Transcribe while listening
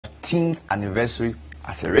14th anniversary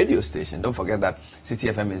as a radio station. Don't forget that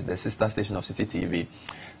Citi FM is the sister station of Citi TV.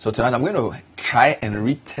 So tonight I'm going to try and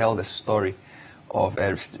retell the story of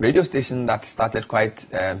a radio station that started quite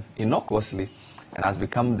innocuously and has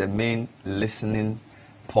become the main listening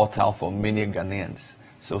portal for many Ghanaians.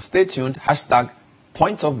 So stay tuned.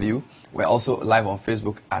 #Point of View. We're also live on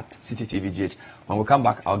Facebook at Citi TV GH. When we come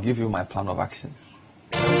back, I'll give you my plan of action.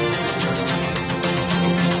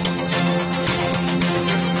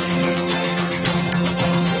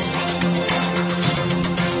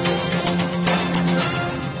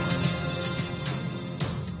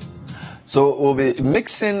 So we'll be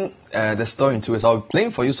mixing the story into it. So I'll be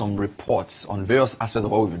playing for you some reports on various aspects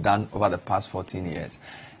of what we've done over the past 14 years.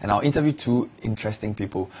 And I'll interview two interesting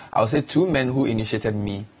people. I'll say two men who initiated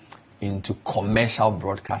me into commercial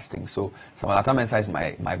broadcasting. So Attah-Mensah is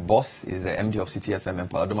my boss, is the MD of Citi FM, and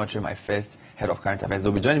Paul Adom-Otchere, my first head of current affairs.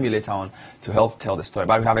 They'll be joining me later on to help tell the story.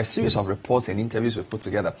 But we have a series of reports and interviews we've put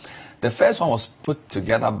together. The first one was put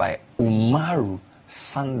together by Umaru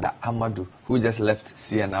Sanda Amadu, who just left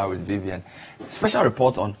CNR with Vivian. Special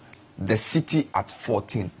report on the city at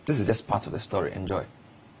 14. This is just part of the story. Enjoy.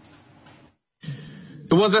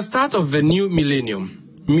 It was the start of the new millennium.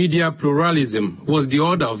 Media pluralism was the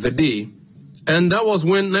order of the day. And that was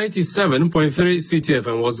when 97.3 Citi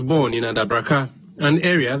FM was born in Adabraka, an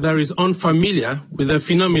area that is unfamiliar with the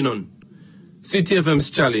phenomenon. Citi FM's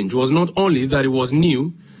challenge was not only that it was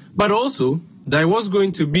new, but also that it was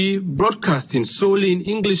going to be broadcasting solely in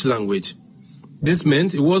English language. This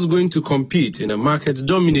meant it was going to compete in a market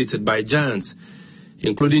dominated by giants,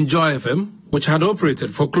 including Joy FM, which had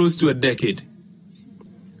operated for close to a decade.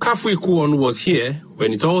 Kafui Kuon was here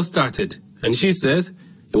when it all started, and she says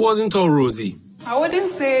it wasn't all rosy. I wouldn't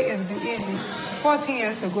say it's been easy. 14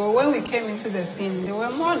 years ago, when we came into the scene, there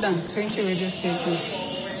were more than 20 radio stations.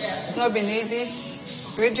 It's not been easy.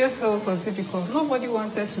 Radio sales was difficult. Nobody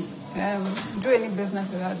wanted to do any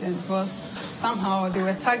business without them because somehow they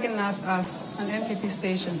were tagging us as an MPP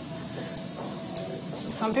station.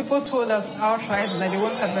 Some people told us outright that they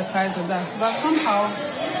won't advertise with us, but somehow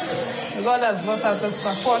God has brought us this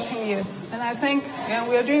for 14 years, and I think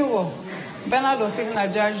we are doing well. Bernard was even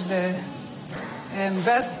adjudged the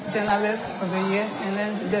best journalist of the year, and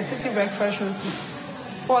then the Citi Breakfast Show too.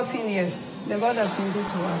 14 years. The Lord has been good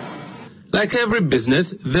to us. Like every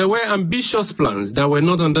business, there were ambitious plans that were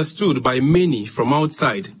not understood by many from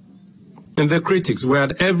outside, and the critics were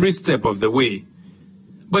at every step of the way.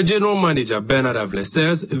 But General Manager Bernard Avle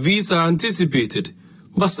says these are anticipated,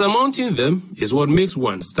 but surmounting them is what makes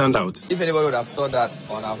one stand out. If anybody would have thought that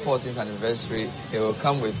on our 14th anniversary, it will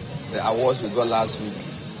come with the awards we got last week,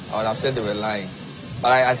 I would have said they were lying.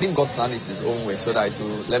 But I think God planned it his own way so that to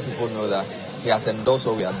let people know that he has endorsed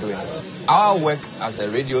what we are doing. Our work as a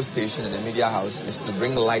radio station and a media house is to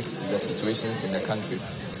bring light to the situations in the country,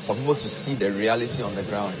 for people to see the reality on the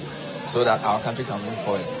ground so that our country can move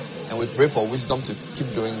forward. And we pray for wisdom to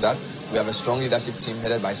keep doing that. We have a strong leadership team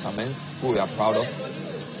headed by Samens, who we are proud of.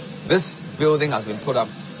 This building has been put up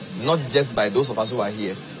not just by those of us who are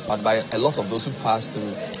here, but by a lot of those who passed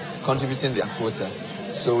through, contributing their quota.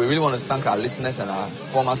 So we really want to thank our listeners and our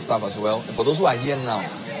former staff as well. And for those who are here now,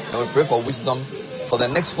 and we pray for wisdom for the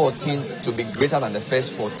next 14 to be greater than the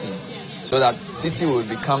first 14, so that Citi will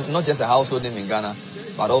become not just a household name in Ghana,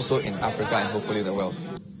 but also in Africa and hopefully the world.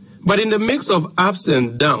 But in the mix of ups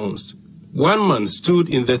and downs, one man stood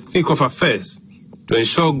in the thick of affairs to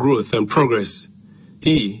ensure growth and progress.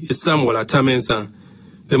 He is Attah-Mensah,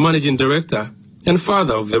 the managing director and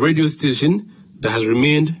father of the radio station that has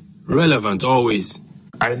remained relevant always.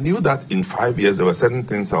 I knew that in 5 years there were certain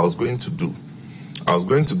things I was going to do. I was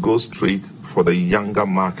going to go straight for the younger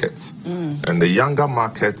markets. And the younger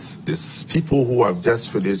markets is people who have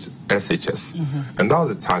just finished SHS. And that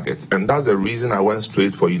was the target. And that's the reason I went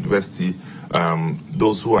straight for university,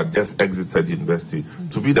 those who had just exited university,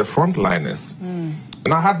 to be the frontliners.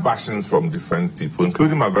 And I had bashings from different people,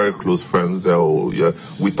 including my very close friends.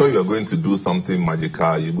 We thought you were going to do something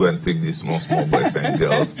magical. You go and take these small boys and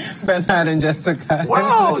girls. Bernard and Jessica.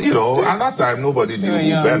 Well, at that time, nobody knew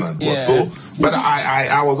who Bernard was. Yeah. So, but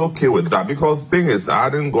I was okay with that because the thing is, I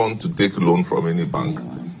hadn't gone to take a loan from any bank.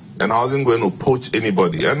 And I wasn't going to poach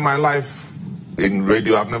anybody. And my life in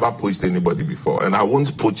radio, I've never poached anybody before. And I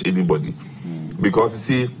won't poach anybody. Because,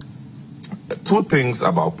 you see, two things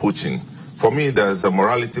about poaching. For me, there's a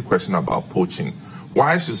morality question about poaching.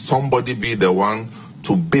 Why should somebody be the one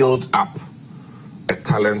to build up a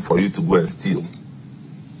talent for you to go and steal?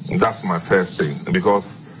 That's my first thing,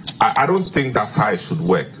 because I don't think that's how it should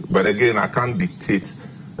work. But again, I can't dictate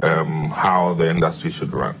how the industry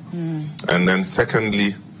should run. And then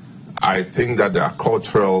secondly, I think that there are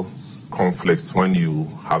cultural conflicts when you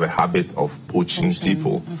have a habit of poaching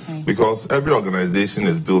people, because every organization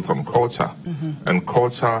is built on culture, and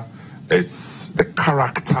culture, it's the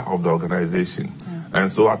character of the organization. And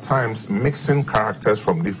so at times, mixing characters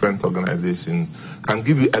from different organizations can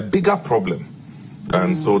give you a bigger problem.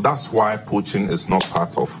 And so that's why poaching is not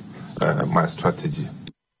part of my strategy.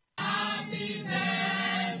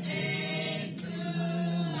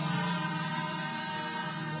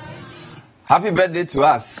 Happy birthday to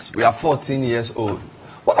us. We are 14 years old.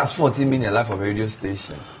 What does 14 mean in the life of a radio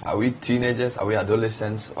station? Are we teenagers? Are we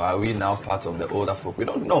adolescents? Or are we now part of the older folk? We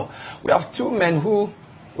don't know. We have two men who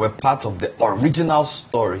were part of the original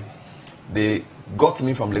story. They got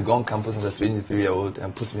me from Legon campus as a 23-year-old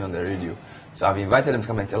and put me on the radio. So I've invited them to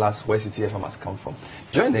come and tell us where Citi FM has come from.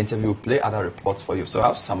 During the interview, we'll play other reports for you. So I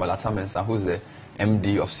have Samuel Attah-Mensah, who's the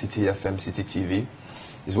MD of Citi FM, Citi TV.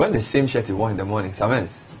 He's wearing the same shirt he wore in the morning. Samuel,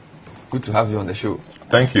 good to have you on the show.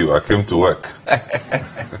 Thank you. I came to work.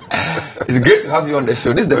 It's great to have you on the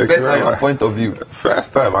show. This is the first time from point of view.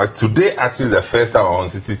 First time. Today actually is the first time I'm on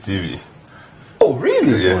Citi TV. Oh,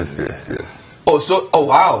 really? Yes. Oh,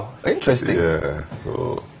 wow. Interesting. Yeah.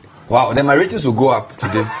 So. Wow, then my ratings will go up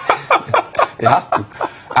today. It has to.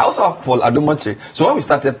 I also have Paul Adom-Otchere. So when we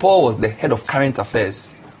started, Paul was the head of current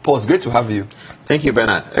affairs. Paul, it's great to have you. Thank you,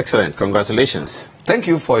 Bernard. Excellent. Congratulations. Thank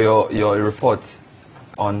you for your report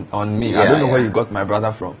on me. I don't know where you got my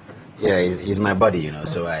brother from. Yeah, he's my buddy, you know,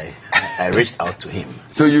 so I reached out to him.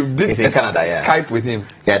 So you did he's in Canada, Skype with him?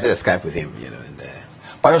 Yeah, I did a Skype with him, you know. And,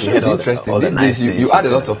 but your show is interesting. These days you add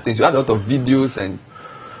a lot of things. You add a lot of videos and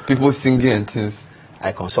people singing and things.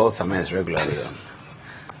 I consult Samens regularly on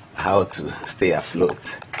how to stay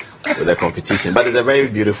afloat with the competition. But it's a very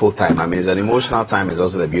beautiful time. I mean, it's an emotional time. It's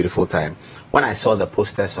also a beautiful time. When I saw the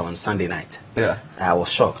posters on Sunday night, I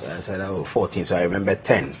was shocked. I said, oh, 14. So I remember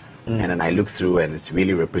 10. And then I looked through and it's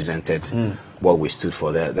really represented what we stood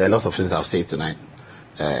for. There are a lot of things I'll say tonight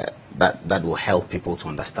that will help people to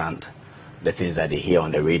understand the things that they hear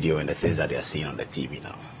on the radio and the things that they are seeing on the TV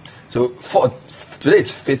now. So today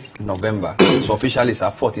is 5th November. So officially it's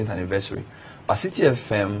our 14th anniversary. But Citi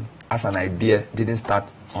FM as an idea didn't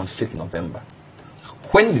start on 5th November.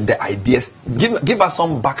 When did the ideas give us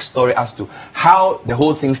some backstory as to how the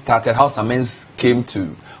whole thing started, how Samens came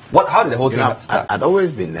to how did the whole thing start? I'd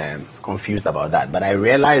always been confused about that, but I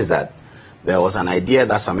realized that there was an idea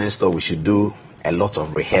that Samens thought we should do a lot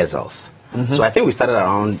of rehearsals. So I think we started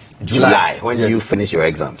around July when you finished your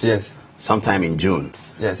exams. Yes. Sometime in June.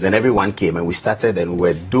 Yes. Then everyone came and we started and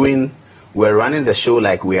we're running the show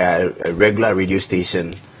like we are a regular radio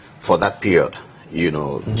station for that period. You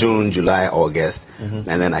know, June, July, August, and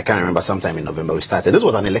then I can't remember, sometime in November we started. This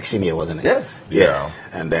was an election year, wasn't it? Yes. Yes.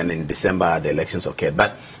 Yeah. And then in December the elections occurred.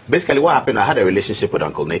 But basically what happened, I had a relationship with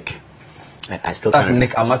Uncle Nick. I still That's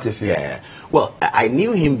Nick Amatefi. Yeah. Well, I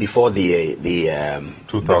knew him before the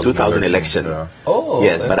 2000 election. Yeah. Oh.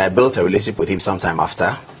 Yes, but I built a relationship with him sometime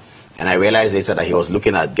after. And I realized later that he was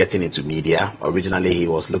looking at getting into media. Originally, he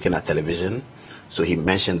was looking at television. So he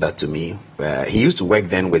mentioned that to me. He used to work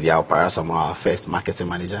then with Yao Parasamo, our first marketing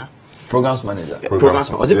manager. Programs manager.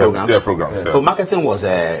 Programs. Was it programs? Yeah, programs. Yeah. So marketing was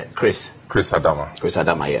Chris Adama. Chris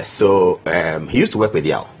Adama, yes. So he used to work with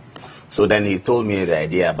Yao. So then he told me the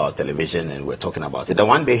idea about television and we're talking about it. Then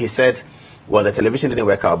one day he said, well, the television didn't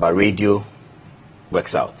work out, but radio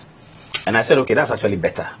works out. And I said, okay, that's actually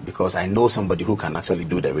better because I know somebody who can actually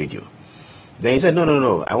do the radio. Then he said,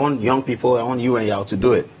 no, I want young people, I want you and Yao to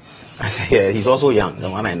do it. I said, yeah, he's also young. The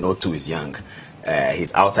one I know too is young.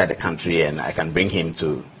 He's outside the country and I can bring him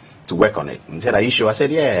to work on it. He said, are you sure? I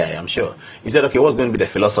said, yeah, I'm sure. He said, okay, what's going to be the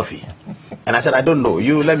philosophy? And I said, I don't know.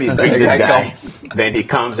 You let me bring this guy. Then he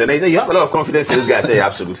comes and he said, you have a lot of confidence in this guy. I said, yeah,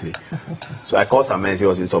 absolutely. So I called Samens. He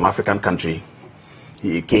was in some African country.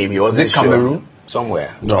 He came. He wasn't sure. Cameroon?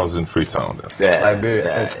 Somewhere. No, I was in Freetown. Yeah.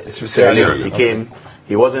 Liberia. Sierra Leone. He came.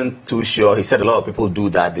 He wasn't too sure. He said a lot of people do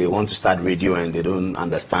that. They want to start radio and they don't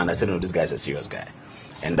understand. I said, no, this guy's a serious guy.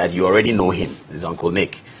 And that you already know him. His Uncle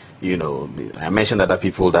Nick. You know, I mentioned other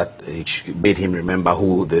people that made him remember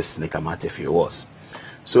who this Nick Amatefi was.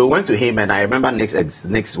 So we went to him, and I remember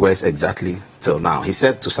Nick's words exactly till now. He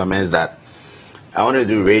said to Samens that I want to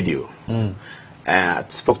do radio. And I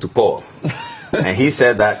spoke to Paul, and he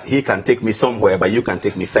said that he can take me somewhere, but you can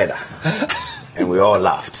take me further. And we all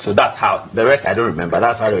laughed. So that's how, the rest I don't remember.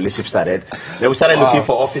 That's how the relationship started. Then we started looking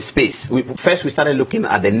for office space. First we started looking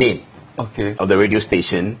at the name of the radio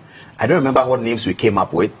station. I don't remember what names we came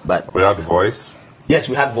up with, but we had Voice. Yes,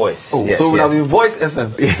 we had Voice. Oh, yes, so we have been Voice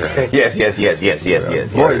FM. yes.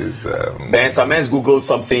 Voice. Then Samens Googled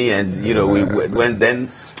something, and you know we went. Then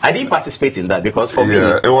I didn't participate in that because for me,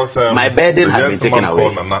 it was my burden had been taken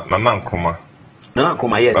away. Nana Nkrumah. Nana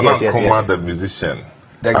Nkrumah, yes. The musician.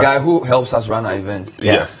 The guy who helps us run our events.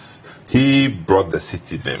 Yeah. Yes. He brought the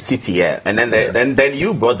Citi name. Citi, yeah. And then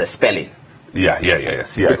you brought the spelling. Yeah.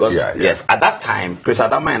 Yes, at that time, Chris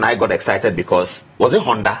Adama and I got excited because, was it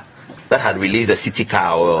Honda that had released the Citi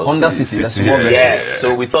car? Or Honda Citi, that's one. Yes,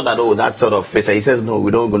 so we thought that, that sort of face. He says, no,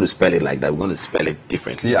 we're not going to spell it like that. We're going to spell it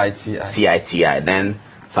differently. CITI. Then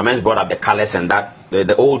Samens brought up the colors and that,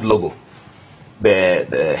 the old logo.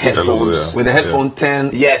 The headphones. With the headphone 10.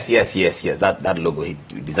 Yes. That logo, he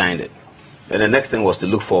designed it. And the next thing was to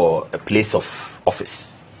look for a place of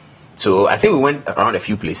office. So I think we went around a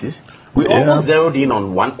few places. We almost zeroed in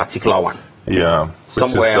on one particular one. Yeah.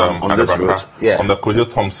 Somewhere on this road. Yeah. On the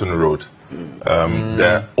Kojo Thompson Road.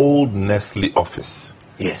 The old Nestle office.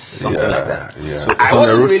 Yes, something like that. Yeah. So it's on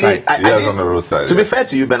the roadside. It's on the roadside. To be fair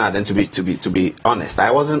to you, Bernard, and to be honest,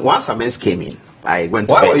 I wasn't. Once Amens came in, I went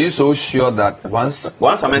to bed. Why were you so sure that once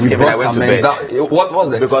Amens came in, I went to bed? What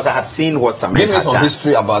was it? Because I had seen what Amens had done. Give me some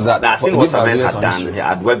history about that. I had seen what Amens had done. He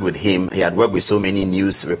had worked with him. He had worked with so many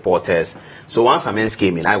news reporters. So once Amens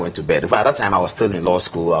came in, I went to bed. At that time, I was still in law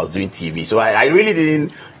school. I was doing TV. So I really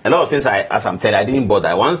didn't. A lot of things, as I'm telling you, I didn't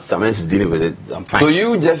bother. Once Amens is dealing with it, I'm fine. So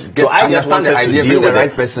you just understand the idea, being the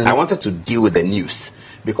right person. I wanted to deal with the news,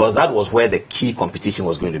 because that was where the key competition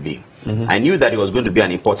was going to be. I knew that he was going to be an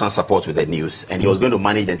important support with the news, and he was going to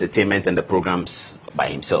manage the entertainment and the programs by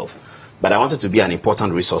himself. But I wanted to be an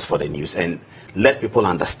important resource for the news and let people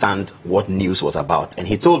understand what news was about. And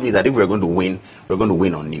he told me that if we're going to win, we're going to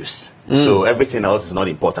win on news. So everything else is not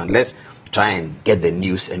important. Let's try and get the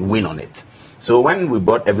news and win on it. So when we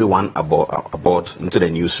brought everyone aboard into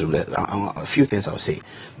the newsroom, a few things I'll say.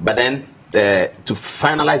 But then to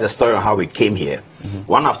finalize the story on how we came here,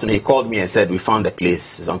 one afternoon he called me and said, we found a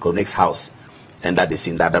place, his Uncle Nick's house, and that is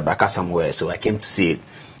in Attah-Mensah somewhere. So I came to see it.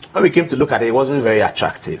 When we came to look at it, it wasn't very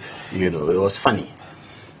attractive. It was funny.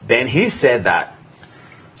 Then he said that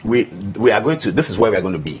we are going to, this is where we are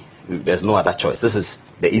going to be. There's no other choice. This is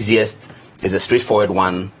the easiest. It's a straightforward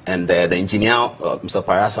one, and the engineer, Mr.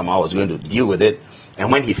 Parasama, was going to deal with it,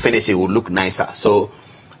 and when he finished, it would look nicer. So,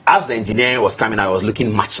 as the engineering was coming, I was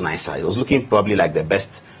looking much nicer. It was looking probably like the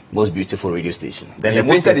best, most beautiful radio station. Then the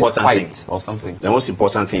most important thing, or something. The most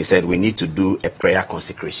important thing, he said, we need to do a prayer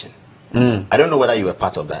consecration. I don't know whether you were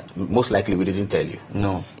part of that. Most likely, we didn't tell you.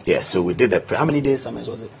 No. Yeah, so we did the prayer. How many days, Samens,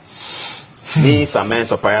 was it? Me,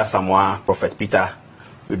 Samens, Opaya, Samoa, Prophet Peter.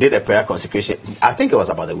 We did a prayer consecration. I think it was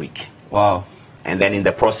about a week. Wow. And then in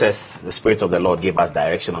the process, the Spirit of the Lord gave us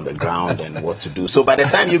direction on the ground and what to do. So by the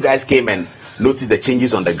time you guys came and noticed the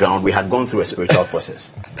changes on the ground, we had gone through a spiritual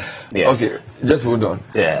process. Yes. Okay, just hold on.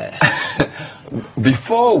 Yeah.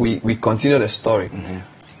 Before we continue the story,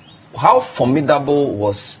 how formidable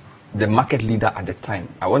was the market leader at the time?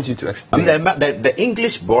 I want you to explain. The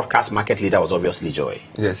English broadcast market leader was obviously Joy.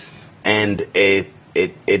 Yes. And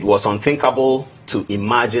it was unthinkable to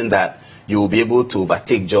imagine that you will be able to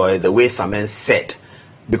overtake Joy the way Samens said.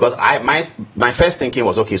 Because my first thinking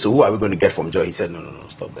was, okay, so who are we going to get from Joy? He said, no,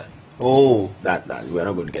 stop that. Oh. That we're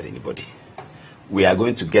not going to get anybody. We are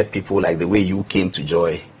going to get people like the way you came to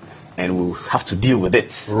Joy, and we'll have to deal with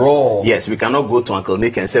it. Raw. Yes, we cannot go to Uncle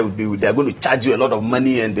Nick and say they're going to charge you a lot of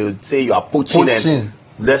money and they'll say you are poaching. And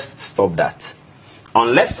let's stop that.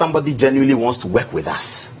 Unless somebody genuinely wants to work with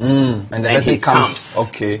us, and he comes,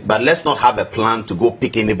 okay. But let's not have a plan to go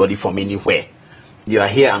pick anybody from anywhere. You are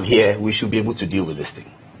here, I'm here. We should be able to deal with this thing.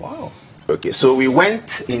 Wow. Okay, so we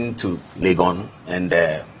went into Legon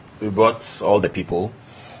and we brought all the people.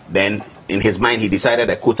 Then, in his mind, he decided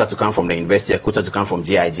a quota to come from the university, a quota to come from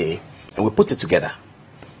GIJ, and we put it together.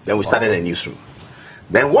 Then we started a newsroom.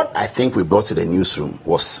 Then, what I think we brought to the newsroom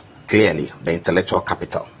was clearly the intellectual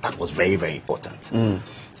capital. That was very, very important.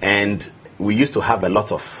 And we used to have a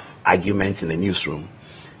lot of arguments in the newsroom.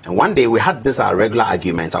 And one day we had this regular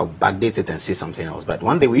argument. I'll backdate it and say something else. But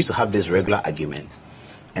one day we used to have this regular argument.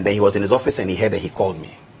 And then he was in his office and he heard that he called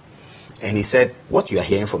me. And he said, what you are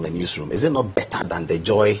hearing from the newsroom, is it not better than the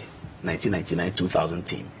Joy 1999-2000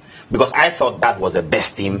 team? Because I thought that was the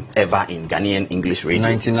best team ever in Ghanaian English radio.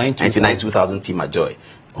 1999-2000 team at Joy.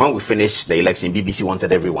 When we finished the election, BBC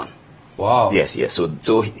wanted everyone. Wow. Yes.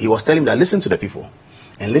 So he was telling me that listen to the people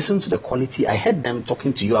and listen to the quality. I heard them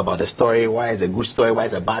talking to you about the story, why is a good story, why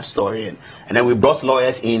is a bad story. And then we brought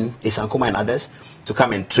lawyers in, Isankuma and others, to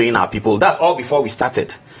come and train our people. That's all before we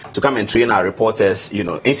started, to come and train our reporters.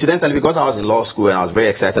 Incidentally, because I was in law school and I was very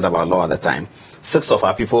excited about law at the time, 6 of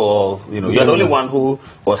our people, you're the only one who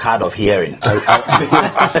was hard of hearing.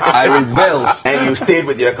 I rebelled. And you stayed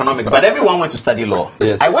with your economics. But everyone went to study law.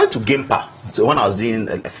 Yes. I went to GIMPA. So when I was doing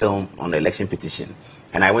a film on the election petition,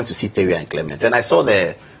 and I went to see Terry and Clement, and I saw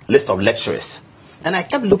the list of lecturers, and I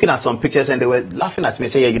kept looking at some pictures, and they were laughing at me,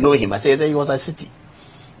 saying, "Yeah, you know him." I said, "He was at Citi."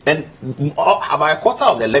 And about a quarter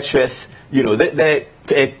of the lecturers, you know,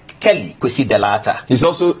 Kelly Kwesi Delata, he's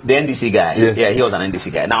also the NDC guy. Yes. Yeah, he was an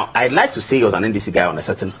NDC guy. Now, I'd like to say he was an NDC guy on a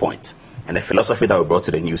certain point, and the philosophy that we brought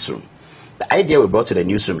to the newsroom. The idea we brought to the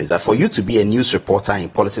newsroom is that for you to be a news reporter in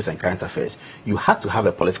politics and current affairs, you had to have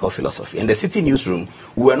a political philosophy. In the Citi newsroom,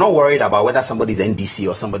 we were not worried about whether somebody's NDC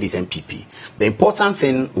or somebody's MPP. The important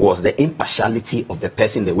thing was the impartiality of the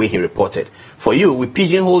person, the way he reported. For you, we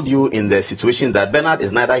pigeonholed you in the situation that Bernard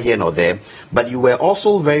is neither here nor there, but you were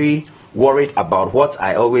also very worried about what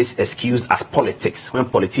I always excused as politics, when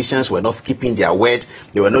politicians were not keeping their word,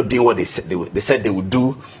 they were not doing what they said they would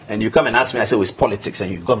do, and you come and ask me, I say, it's politics,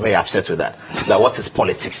 and you got very upset with that. That what is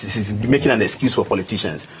politics? This is making an excuse for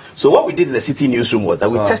politicians. So what we did in the Citi newsroom was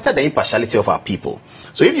that we tested the impartiality of our people.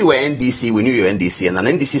 So if you were NDC, we knew you were NDC, and an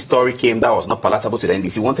NDC story came that was not palatable to the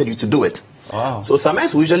NDC, we wanted you to do it. Wow. So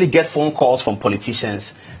sometimes we usually get phone calls from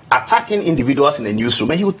politicians attacking individuals in the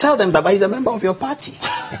newsroom, and he would tell them that he's a member of your party.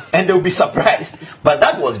 And they'll be surprised. But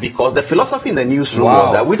that was because the philosophy in the newsroom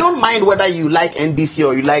was that we don't mind whether you like NDC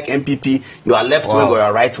or you like MPP, you are left wing or you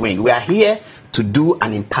are right wing. We are here to do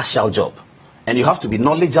an impartial job. And you have to be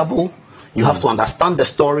knowledgeable, you have to understand the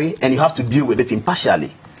story, and you have to deal with it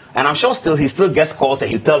impartially. And I'm sure he still gets calls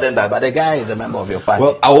and he'll tell them that, but the guy is a member of your party.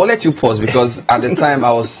 Well, I will let you pause because at the time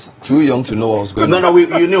I was too young to know what was going on.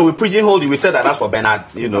 No, we pigeonholed you. We said that that's for Bernard.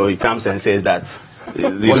 You know, he comes and says that.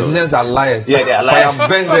 Politicians are liars. Yeah, they are liars. I have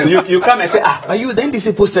bent them. You come and say, are you the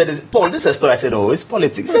NDC who said this? Paul, this is a story. I said, no, it's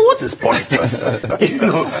politics. He said, what is politics? You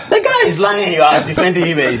know, the guy is lying. You are defending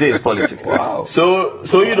him and he says it's politics. Wow. So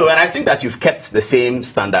you know, and I think that you've kept the same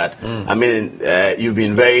standard. I mean, you've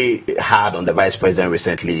been very hard on the vice president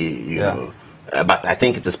recently, you know. But I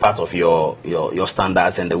think it is part of your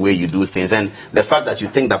standards and the way you do things, and the fact that you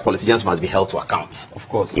think that politicians must be held to account. Of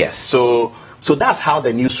course. Yes. So that's how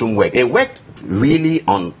the newsroom worked. It worked really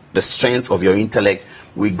on the strength of your intellect.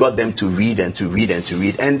 We got them to read and to read and to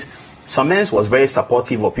read. And Samens was very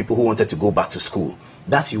supportive of people who wanted to go back to school.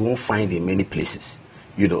 That you won't find in many places.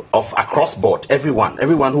 You know, of across board, everyone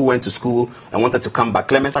who went to school and wanted to come back.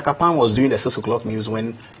 Clement Akapan was doing the 6 o'clock news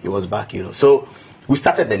when he was back, you know. So we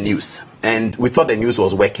started the news, and we thought the news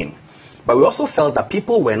was working. But we also felt that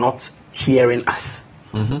people were not hearing us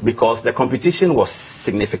because the competition was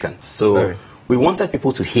significant. So we wanted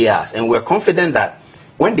people to hear us, and we're confident that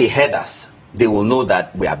when they heard us, they will know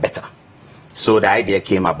that we are better. So the idea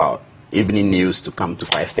came about evening news to come to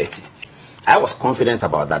 5:30. I was confident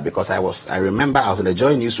about that because I remember I was in the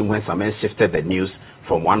Joy newsroom when Samens shifted the news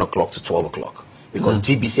from 1 o'clock to 12 o'clock. Because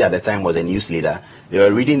GBC at the time was a news leader. They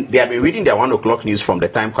had been reading their 1 o'clock news from the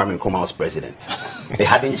time Kwame Nkrumah was president. They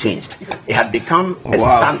hadn't changed. It had become a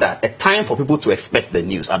standard, a time for people to expect the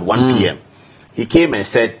news at 1 p.m. He came and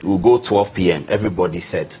said, we'll go 12 p.m. Everybody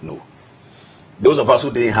said no. Those of us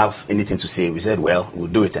who didn't have anything to say, we said, well, we'll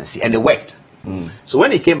do it and see. And it worked. So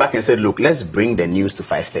when he came back and said, look, let's bring the news to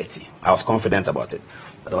 5:30, I was confident about it.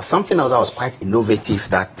 But there was something else that was quite innovative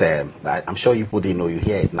that I'm sure you people didn't know. You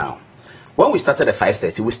hear it now. When we started at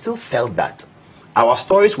 5:30, we still felt that our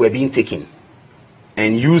stories were being taken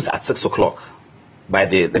and used at 6 o'clock by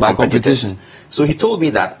the competitors. So he told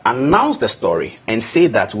me that announce the story and say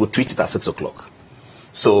that we'll treat it at 6 o'clock.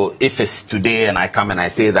 So if it's today and I come and I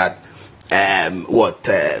say that Hannah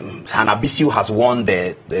Bisiu has won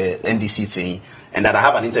the NDC thing, and that I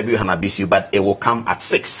have an interview with Hannah Bisiu, but it will come at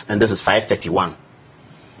 6, and this is 5:31.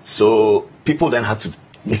 So people then had to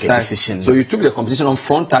make a decision. So you took the competition on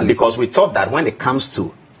frontally because we thought that when it comes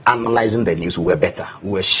to analyzing the news, we were better.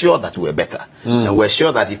 We were sure that we were better, and we're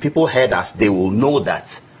sure that if people heard us, they will know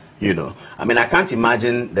that. You know, I mean, I can't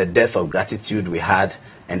imagine the depth of gratitude we had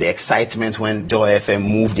and the excitement when Joy FM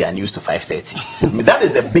moved their news to 5:30. I mean, that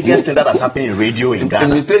is the biggest thing that has happened in radio in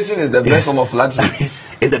Ghana. Imitation is the best form of flattery.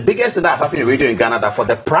 It's the biggest thing that has happened in radio in Ghana, that for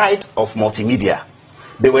the pride of multimedia,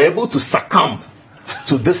 they were able to succumb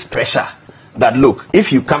to this pressure that, look,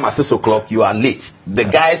 if you come at 6 o'clock, you are late. The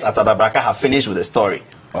guys at Adabraka have finished with the story.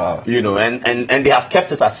 Wow. You know, and they have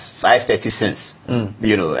kept it as 5:30 since.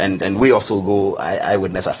 You know, and we also go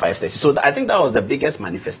eyewitness at 5:30. So I think that was the biggest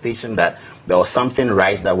manifestation that there was something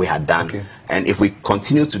right that we had done. Okay. And if we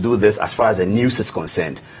continue to do this as far as the news is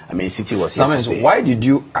concerned, I mean, Citi was here to stay. Why did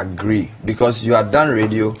you agree? Because you had done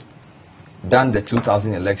radio, done the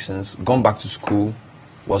 2000 elections, gone back to school,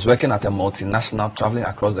 was working at a multinational, traveling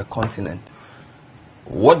across the continent.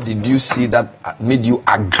 What did you see that made you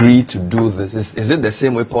agree to do this? Is it the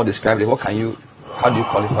same way Paul described it? How do you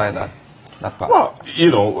qualify that? that part? Well,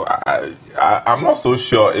 you know, I'm not so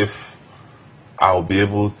sure if I'll be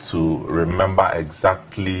able to remember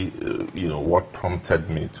exactly, you know, what prompted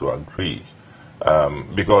me to agree.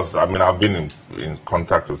 Because, I mean, I've been in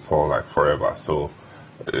contact with Paul like forever. So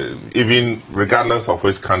even regardless of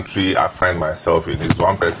which country I find myself in, he's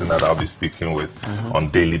one person that I'll be speaking with on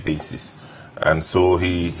daily basis. And so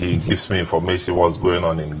he gives me information what's going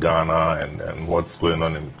on in Ghana and what's going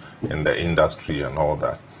on in the industry and all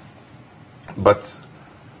that. But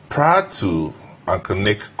prior to Uncle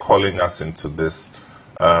Nick calling us into this,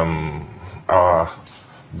 our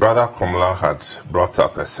brother Komla had brought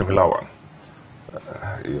up a similar one.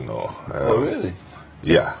 You know. Oh, really?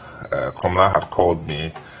 Yeah. Komla had called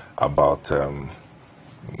me about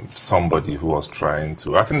somebody who was trying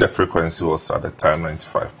to, I think the frequency was at the time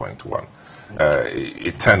 95.1.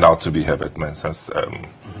 It turned out to be Herbert Mensah's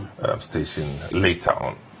station later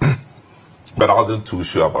on. But I wasn't too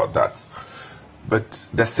sure about that. But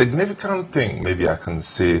the significant thing, maybe I can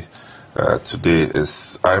say today,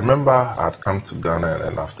 is I remember I'd come to Ghana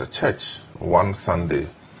and after church one Sunday,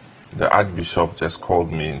 the Archbishop just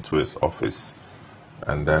called me into his office.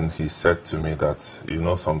 And then he said to me that, you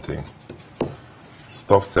know something,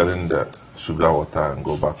 stop selling the sugar water and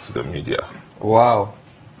go back to the media. Wow.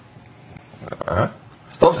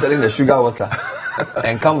 Stop selling the sugar water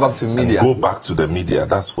and come back to media. And go back to the media.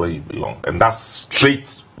 That's where you belong. And that's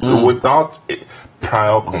straight, without a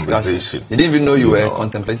prior conversation. You didn't even know you were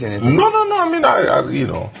contemplating anything? No. I mean, I you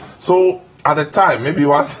know. So at the time, maybe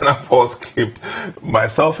one thing I Paul skipped,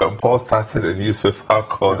 myself and Paul started a newspaper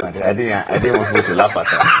called... I didn't want people to laugh at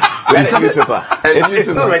us. We had a newspaper. It's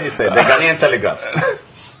still registered, the Ghanaian Telegraph.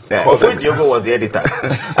 Yeah. Before Diogo was the editor,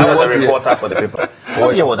 I was a reporter for the paper.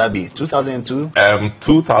 What year would that be? 2002?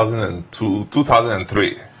 2002,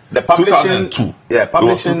 2003. The publishing, 2002. Yeah,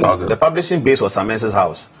 the publishing base was Attah-Mensah's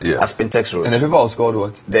house at Spintex Road. And the paper was called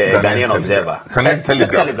what? The Ghanaian Observer.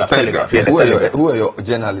 Telegraph. Yeah, Who are your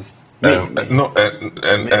journalists? And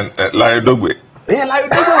Larry Dogwe. Yeah, Larry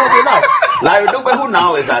Dogwe was with us. Larry Dogwe, who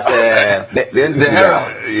now is at the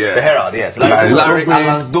Herald. Yeah. The Herald, yes. Larry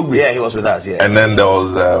Alans Dogwe. Yeah, he was with us, yeah. And then there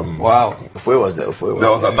was... wow. There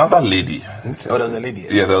was another lady. Oh, there was a lady.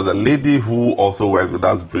 Yeah, there was a lady who also worked with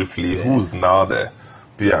us briefly, who's now the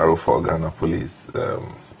PRO for Ghana Police.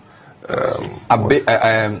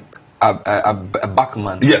 A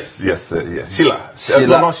Bachman. Yes. Sheila. No,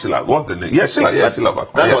 not Sheila. What's the name? Yeah, Sheila. Yeah, Sheila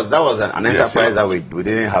Bachman. That was an enterprise that we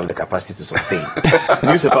didn't have the capacity to sustain. The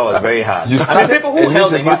newspaper was very hard. People who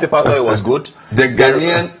held the newspaper thought it was good. The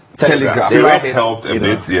Ghanaian Telegraph. They read it, helped a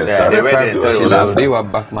bit. Yes. Yeah, they read it. They were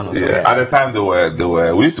Bachman or something. Yeah. At the time, they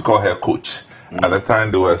were. We used to call her Coach. At the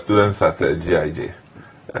time, they were students at GIJ.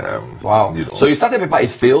 Wow. You know. So you started paper, it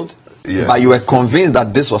failed. Yes. But you were convinced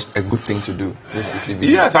that this was a good thing to do, this Citi TV?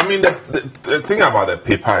 Yes, I mean, the thing about the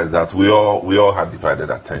paper is that we all had divided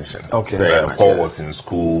attention. Okay. Paul was in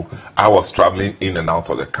school. I was traveling in and out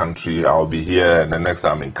of the country. I'll be here, and the next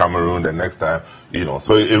time in Cameroon, the next time, you know,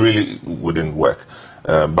 so it really wouldn't work.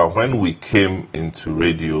 But when we came into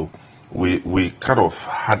radio, we kind of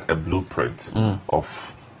had a blueprint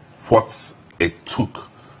of what it took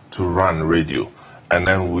to run radio. And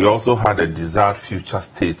then we also had a desired future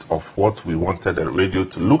state of what we wanted the radio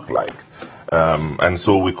to look like. And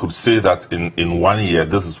so we could say that in 1 year,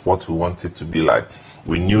 this is what we want it to be like.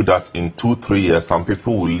 We knew that in 2-3 years, some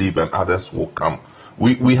people will leave and others will come.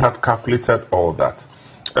 We had calculated all that.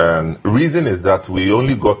 And the reason is that we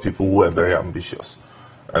only got people who were very ambitious.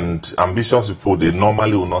 And ambitious people, they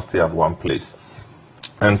normally will not stay at one place.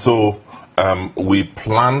 And so we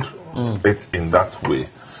planned it in that way.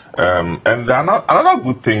 And another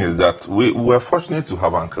good thing is that we were fortunate to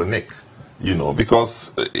have Uncle Nick, you know,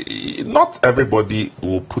 because not everybody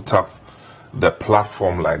will put up the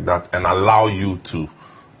platform like that and allow you to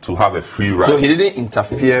have a free ride. So he didn't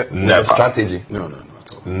interfere with the strategy? No.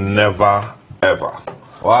 Never, ever.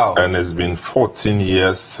 Wow. And it's been 14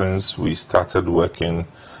 years since we started working.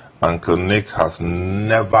 Uncle Nick has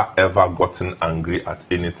never, ever gotten angry at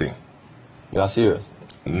anything. You are serious?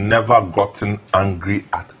 Never gotten angry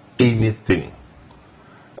at anything.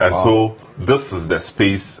 And so this is the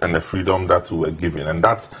space and the freedom that we were given, and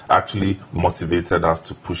that actually motivated us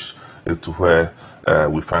to push it to where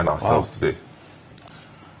we find ourselves today.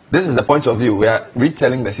 This is the point of view. We are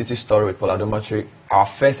retelling the Citi story with Paul Adom-Otchere, our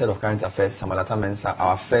first head of current affairs, Attah-Mensah,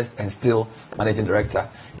 our first and still managing director.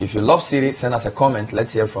 If you love Citi, send us a comment.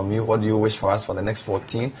 Let's hear from you. What do you wish for us for the next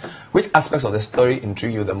 14? Which aspects of the story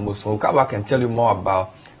intrigue you the most? We'll come back and tell you more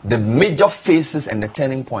about the major phases and the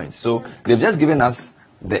turning points. So they've just given us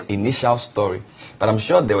the initial story, but I'm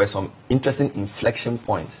sure there were some interesting inflection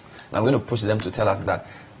points. And I'm going to push them to tell us that.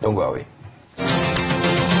 Don't go away.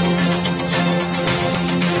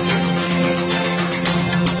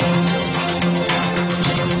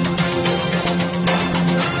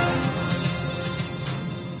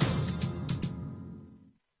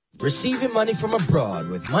 Receiving money from abroad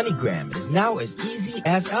with MoneyGram is now as easy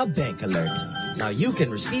as our bank alert. Now you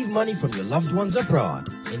can receive money from your loved ones abroad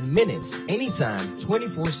in minutes, anytime,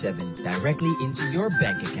 24/7, directly into your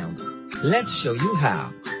bank account. Let's show you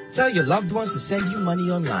how. Tell your loved ones to send you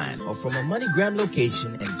money online or from a MoneyGram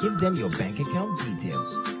location and give them your bank account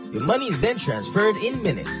details. Your money is then transferred in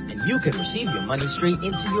minutes and you can receive your money straight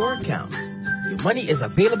into your account. Your money is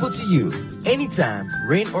available to you anytime,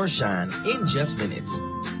 rain or shine, in just minutes.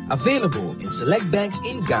 Available in select banks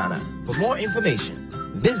in Ghana. For more information,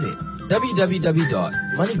 visit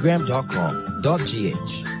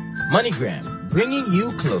www.moneygram.com.gh. MoneyGram, bringing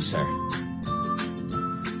you closer.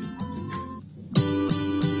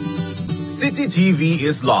 Citi TV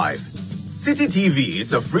is live. Citi TV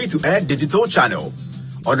is a free-to-air digital channel.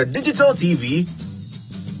 On a digital TV,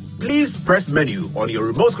 please press menu on your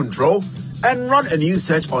remote control and run a new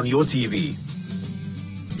search on your TV.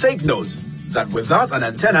 Take note that without an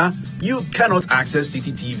antenna, you cannot access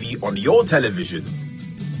Citi TV on your television.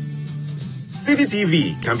 Citi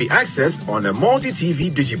TV can be accessed on a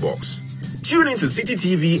multi-TV digibox. Tune into Citi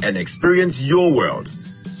TV and experience your world.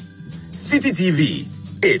 Citi TV,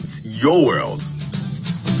 it's your world.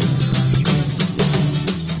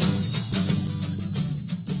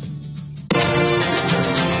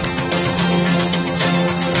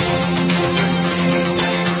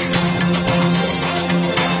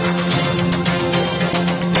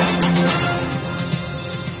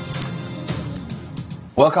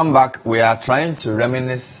 Welcome back. We are trying to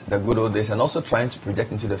reminisce the good old days and also trying to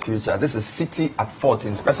project into the future. This is Citi at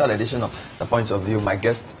 14, special edition of The Point of View. My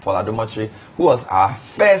guest, Paul Adom-Otchere, who was our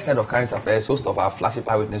first head of current affairs, host of our flagship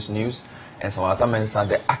Eyewitness News, and Attah-Mensah,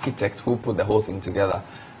 the architect who put the whole thing together.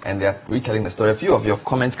 And they're retelling the story. A few of your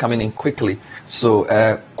comments coming in quickly. So,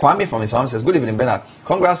 Kwame from his home says, good evening, Bernard.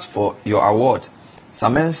 Congrats for your award.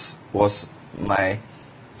 Attah-Mensah was my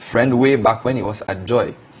friend way back when he was at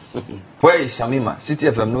Joy. Where is Shamima? Citi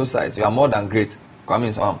FM no size. You are more than great. Kwame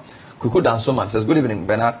is on. Kuku Dansoman says, good evening,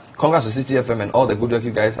 Bernard. Congrats to Citi FM and all the good work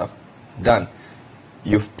you guys have done.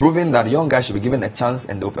 You've proven that young guys should be given a chance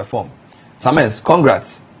and they'll perform. Attah-Mensah,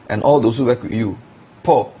 congrats, and all those who work with you.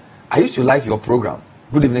 Paul, I used to like your program,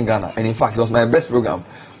 Good Evening Ghana, and in fact, it was my best program.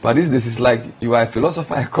 But this is like you are a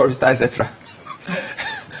philosopher, a chorister, etc.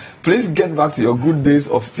 Please get back to your good days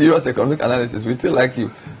of serious economic analysis. We still like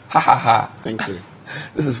you. Ha ha ha. Thank you.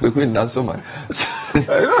 This is Queen Dansoman.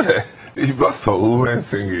 He brought some women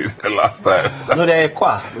singing last time. No, they're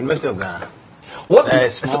Kwa, University of Ghana. What?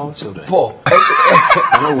 Small children. Paul.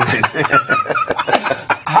 No women.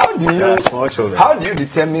 How do you? Small children. How do you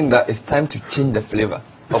determine that it's time to change the flavor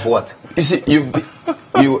Of what? You see,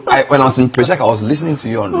 when I was in Presec, I was listening to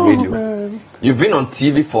you on radio. Man. You've been on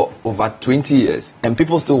TV for over 20 years, and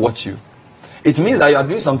people still watch you. It means that you are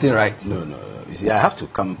doing something right. No. You see, I have to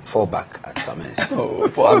fall back at Attah-Mensah. Oh,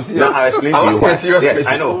 I'm serious. Now I'll explain to you why. Yes, question.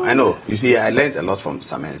 I know. You see, I learned a lot from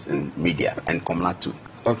Attah-Mensah in media and Komla too.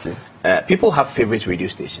 Okay. People have favorite radio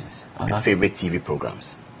stations and favorite TV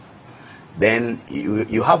programs. Then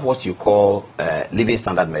you have what you call living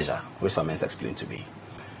standard measure, which Attah-Mensah explained to me.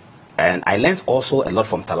 And I learned also a lot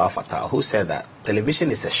from Talal Fatal, who said that television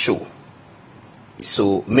is a show.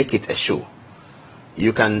 So make it a show.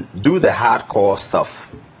 You can do the hardcore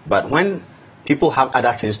stuff, but when people have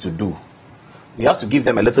other things to do, you have to give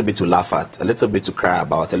them a little bit to laugh at, a little bit to cry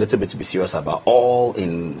about, a little bit to be serious about, all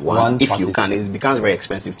in one if you can. It becomes very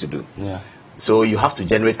expensive to do. Yeah. So you have to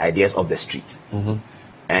generate ideas of the street.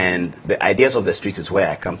 And the ideas of the street is where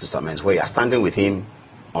I come to Attah-Mensah, where you are standing with him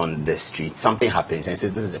on the street, something happens and he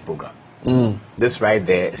says, this is a program. This right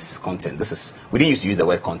there is content. We didn't used to use the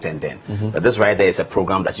word content then, but this right there is a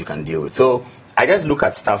program that you can deal with. So I just look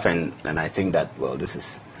at stuff and I think that, well, this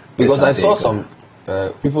is... Because I saw some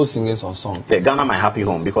people singing some songs. Yeah, Ghana My Happy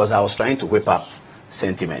Home, because I was trying to whip up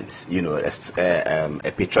sentiments, you know,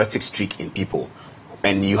 a patriotic streak in people.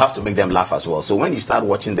 And you have to make them laugh as well. So when you start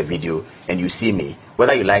watching the video and you see me,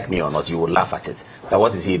 whether you like me or not, you will laugh at it. That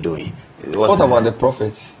what is he doing? What about the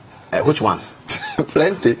prophets? Which one?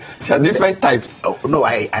 Plenty. There are different types. Oh, no,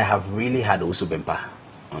 I have really had Osu Bempa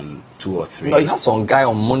on 2 or 3. No, you had some guy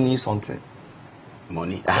on Money something.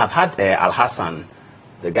 Money. I have had Al Hassan,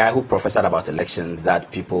 the guy who prophesied about elections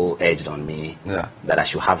that people urged on me that I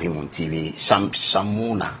should have him on TV.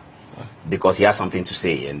 Shamuna. because he has something to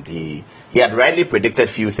say, and he had rightly predicted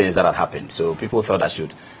few things that had happened. So people thought I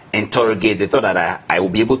should interrogate. They thought that I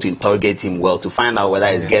would be able to interrogate him well to find out whether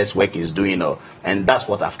his guesswork is doing, and that's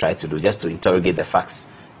what I've tried to do, just to interrogate the facts,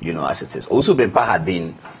 as it is. Also, Bempa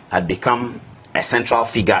had become a central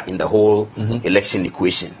figure in the whole election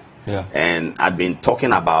equation, and I'd been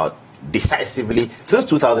talking about decisively since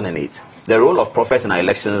 2008. The role of prophets in our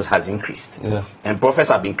elections has increased, and prophets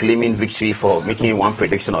have been claiming victory for making one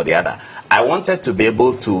prediction or the other. I wanted to be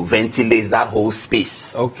able to ventilate that whole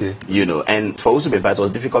space, and for Usubempa it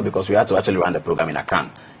was difficult because we had to actually run the program in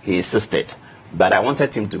Accra. He insisted, but I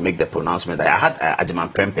wanted him to make the pronouncement. I had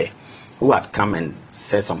Attah-Mensah, who had come and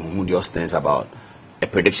said some humorous things about a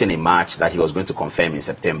prediction in March that he was going to confirm in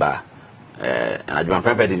September, and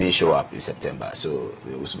Attah-Mensah didn't show up in September, so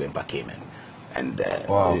Usubempa came in. And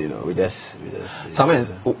we just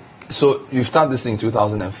so you started this in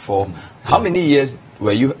 2004. How many years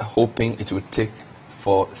were you hoping it would take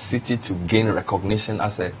for Citi to gain recognition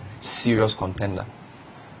as a serious contender?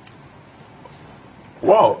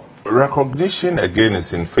 Well, recognition again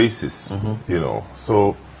is in phases,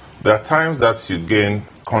 So there are times that you gain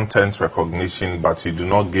content recognition, but you do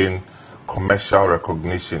not gain commercial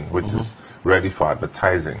recognition, which is ready for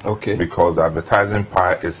advertising, because the advertising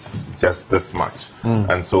pie is just this much,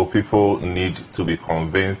 and so people need to be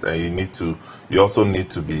convinced, and you also need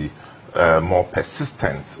to be more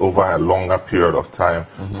persistent over a longer period of time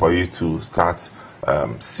for you to start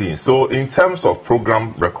seeing. So in terms of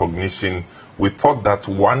program recognition, we thought that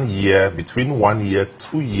 1 year, between 1 year,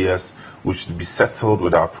 2 years, we should be settled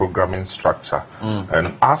with our programming structure.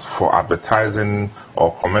 And as for advertising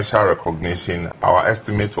or commercial recognition, our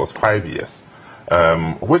estimate was 5 years,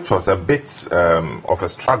 which was a bit of a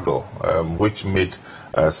struggle, which made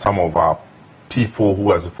some of our people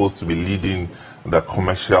who are supposed to be leading the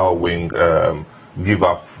commercial wing give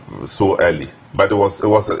up so early. But it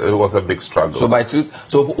was a big struggle. So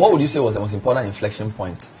what would you say was the most important inflection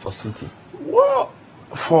point for Citi? Well,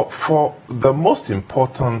 for the most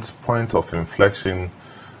important point of inflection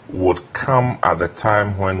would come at the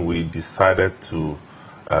time when we decided to,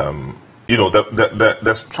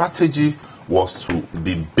 the strategy was to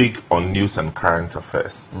be big on news and current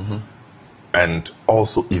affairs, and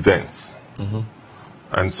also events.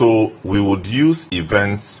 And so we would use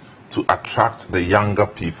events to attract the younger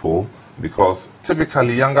people, because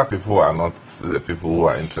typically younger people are not the people who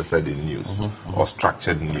are interested in news or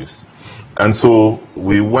structured news. And so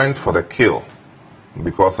we went for the kill,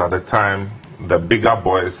 because at the time the bigger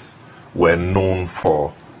boys were known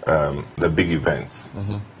for the big events.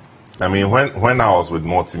 I mean, when I was with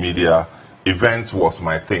multimedia, events was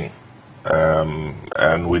my thing,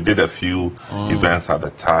 and we did a few events at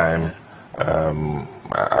the time.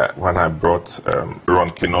 When I brought Ron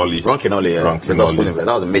Kinoli, that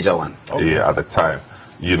was a major one. Yeah, at the time,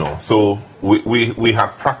 So we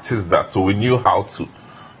had practiced that, so we knew how to,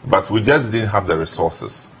 but we just didn't have the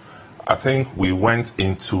resources. I think we went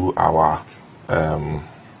into our.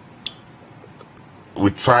 We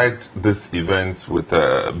tried this event with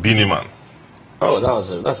Beanie Man. Oh,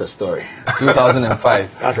 that's a story.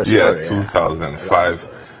 2005. That's a story. Yeah, 2005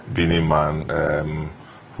 Beanie Man.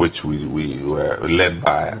 Which we were led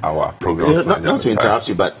by our program. Not to interrupt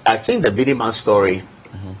you, but I think the Beanie Man story,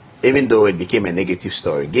 even though it became a negative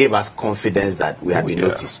story, gave us confidence that we had been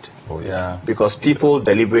noticed. Because people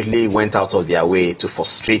deliberately went out of their way to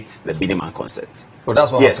frustrate the Beanie Man concert. Well,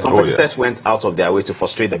 that's what happened. Competitors went out of their way to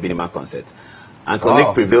frustrate the Beanie Man concert. And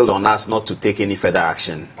Connect prevailed on us not to take any further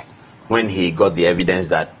action when he got the evidence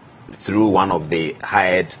that through one of the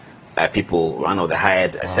hired one of the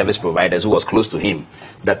hired service providers who was close to him,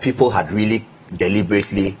 that people had really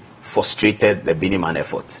deliberately frustrated the Beanie Man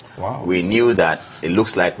effort. We knew that it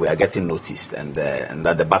looks like we are getting noticed, and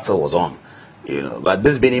that the battle was on. But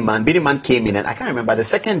this Beanie Man came in, and I can't remember, the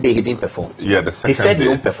second day he didn't perform. Yeah, the second he said day. He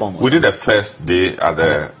won't perform. We did the first day at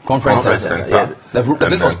the conference center. Yeah. The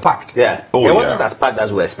place was packed. Yeah, it wasn't as packed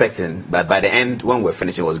as we were expecting, but by the end, when we were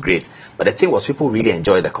finishing, it was great. But the thing was, people really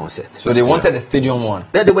enjoyed the concert. So they wanted the stadium one.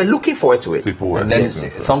 They were looking forward to it. People were. And then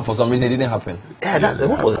for some reason, it didn't happen. Yeah,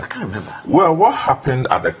 what was it? I can't remember. Well, what happened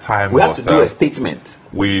at the time we had to do a statement.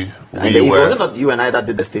 It wasn't not you and I that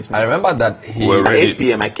did the statement. I remember that at 8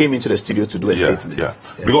 p.m. I came into the studio to do a statement. Yeah.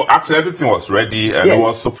 Because actually everything was ready, and it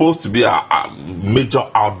was supposed to be a major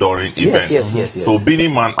outdoor event. Yes. So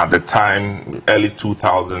Beanie Man at the time, early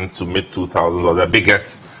 2000s to mid 2000s, was the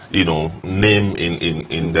biggest, name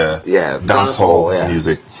in the dancehall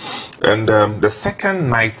music. And the second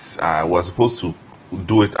night was supposed to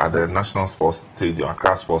do it at the National Sports Stadium,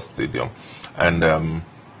 Accra Sports Stadium, and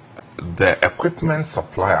the equipment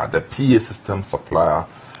supplier, the PA system supplier,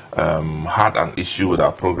 had an issue with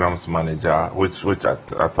our programs manager, which I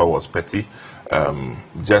thought was petty.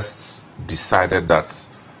 Just decided that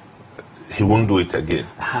he won't do it again.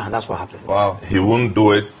 That's what happened. Wow. He won't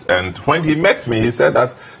do it. And when he met me, he said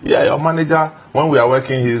that, yeah, your manager, when we are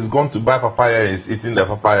working, he's gone to buy papaya, he's eating the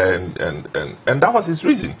papaya, and that was his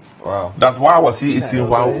reason. Wow. That why was he eating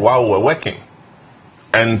while we're working?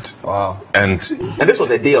 And wow. And this was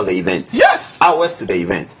the day of the event. Yes. Hours to the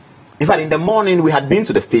event. In fact, in the morning, we had been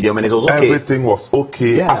to the stadium and it was okay. Everything was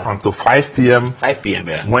okay up until 5 p.m. 5 p.m.,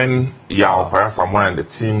 yeah. When Attah-Mensah and the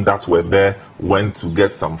team that were there went to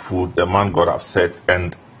get some food, the man got upset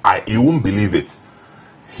and you won't believe it.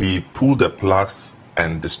 He pulled the plugs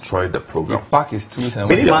and destroyed the program. He packed his tools and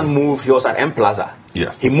man moved. He was at M Plaza.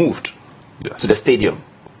 Yes. He moved to the stadium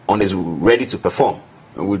on his ready to perform.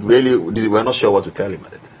 And we were not sure what to tell him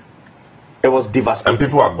at it. It was devastating. And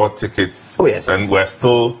people had bought tickets and were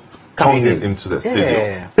still coming into the stadium.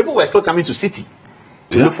 Yeah. People were still coming to Citi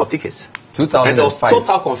to look for tickets. 2005. And there was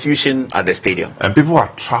total confusion at the stadium. And people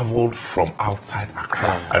had traveled from outside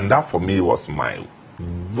Accra. And that for me was my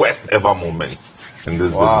worst ever moment in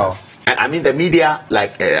this business. And I mean, the media,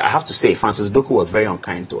 I have to say, Francis Doku was very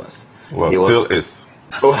unkind to us. Well, he still is.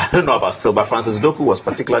 Oh, I don't know about still, but Francis Doku was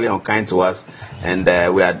particularly unkind to us. And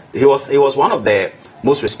he was one of the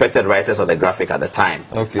most respected writers of the graphic at the time.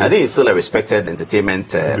 Okay. I think he's still a respected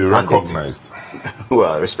entertainment recognized.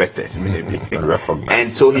 Well, respected, maybe. Recognized.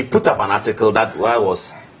 And so he put up an article that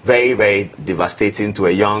was very, very devastating to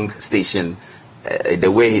a young station.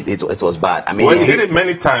 The way it was bad. I mean, he did it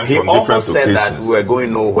many times. He on almost said occasions. that we were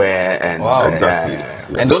going nowhere. And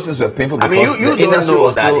exactly. And those things were painful. I mean, you don't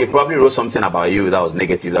know that still... he probably wrote something about you that was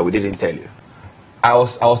negative that we didn't tell you. I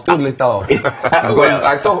was told later on. Because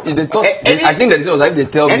I thought I think that this was like they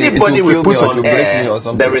tell me anybody will put kill me on or to break me or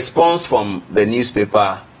something. The response from the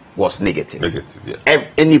newspaper was negative. Negative, yes.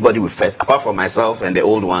 Anybody we first, apart from myself and the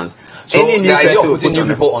old ones. So any new person who put new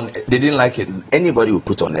people on, they didn't like it. Anybody who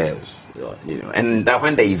put on air, and that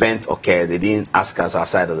when the event occurred, they didn't ask us our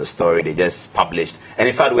side of the story. They just published. And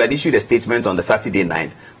in fact, we had issued a statement on the Saturday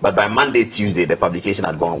night, but by Monday, Tuesday, the publication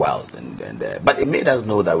had gone wild. But it made us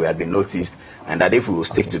know that we had been noticed and that if we will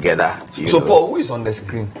stick together. So, Paul, who is on the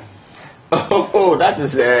screen? Oh, that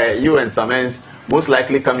is you and Samens, most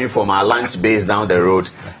likely coming from our lunch base down the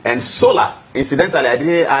road. And Sola, incidentally, I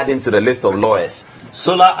didn't add him to the list of lawyers.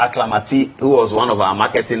 Sola Aklamati, who was one of our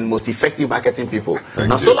most effective marketing people.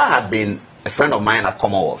 Sola had been a friend of mine at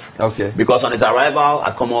Commonwealth. Okay. Because on his arrival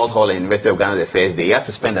at Commonwealth Hall in University of Ghana the first day, he had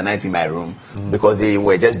to spend the night in my room because they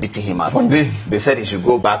were just beating him up. They said he should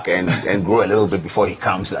go back and grow a little bit before he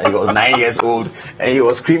comes. He was 9 years old and he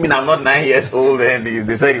was screaming, "I'm not 9 years old." And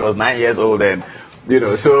they said he was 9 years old. And,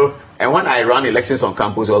 so, and when I ran elections on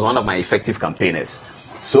campus, he was one of my effective campaigners.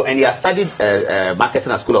 So, and he had studied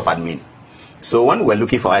marketing at School of Admin. So when we were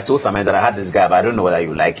looking for, I told Samen that I had this guy, but I don't know whether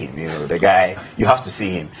you like him. The guy, you have to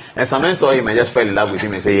see him. And Samen saw him and just fell in love with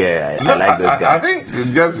him and said, "Yeah, I like this guy." I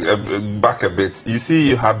think just back a bit. You see,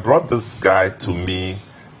 you had brought this guy to me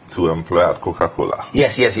to employ at Coca-Cola.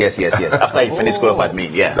 Yes. After he finished School of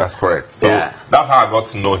Admin, that's correct. So that's how I got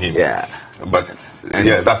to know him. Yeah. But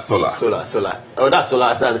that's Sola. Sola. Oh, that's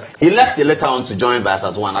Sola. He left later on to join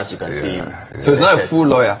Viasat One, as you can see him. So he's not a full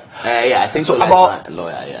lawyer. I think so. About a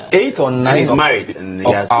lawyer. Yeah. 8 or 9. And he's married. And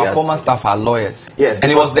our former staff are lawyers. Yes.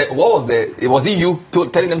 And was he you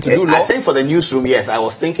telling them to do law? I think for the newsroom, yes. I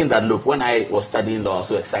was thinking that look, when I was studying law, I was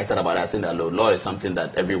so excited about it. I think that law is something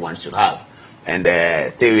that everyone should have. And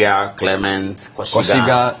Teria, Clement,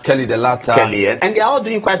 Kwashiga, Kelly Delata, and they are all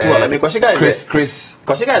doing quite well. I mean, Kwashiga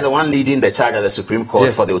is the one leading the charge at the Supreme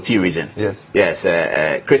Court for the OT region. Yes.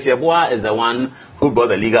 Chris Yeboah is the one who brought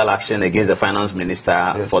the legal action against the finance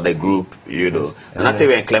minister for the group. And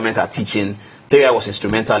Teria and Clement are teaching. Teria was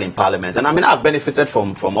instrumental in Parliament, and I mean, I've benefited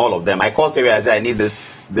from all of them. I called Teria, I said, "I need this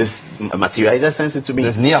material." He just sends it to me.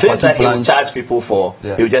 Things that he will charge people for,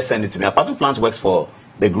 he will just send it to me. Apatu Plant works for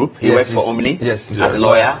the group. He works for Omni as a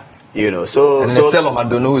lawyer. So Salom, I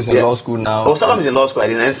don't know who's in law school now. Oh, Salom is in law school. I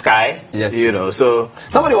didn't Sky. Yes. So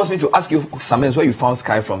somebody wants me to ask you, Samens, where you found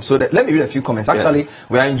Sky from. So let me read a few comments. Actually,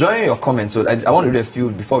 we are enjoying your comments. So I want to read a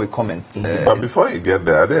few before we comment. But before you get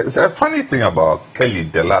there, there's a funny thing about Kelly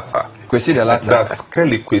Delata. Kwesi Delata. That's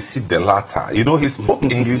Kelly Kwesi Delata. He spoke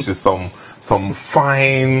English with some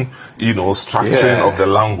fine, structuring of the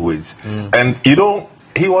language, and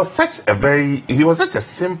he was such a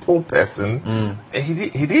simple person.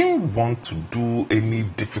 He didn't want to do any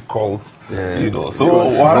difficult, So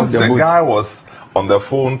once the guy was on the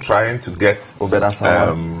phone trying to get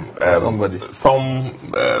some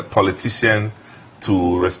politician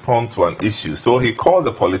to respond to an issue, so he called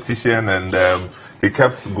the politician and he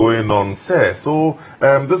kept going on, sir. So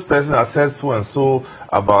this person has said so and so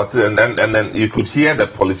about it, and then you could hear the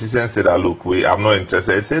politician say that, look, I'm not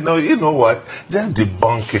interested. He said, no, you know what? Just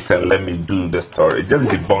debunk it and let me do the story. Just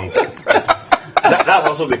debunk it. That's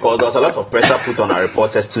also because there's a lot of pressure put on our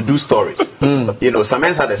reporters to do stories. You know,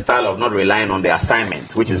 Samens had a style of not relying on the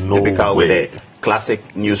assignment, which is typical with the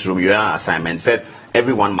classic newsroom. You run an assignment, said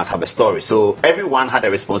everyone must have a story. So everyone had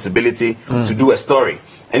a responsibility to do a story.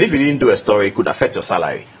 And if you didn't do a story, it could affect your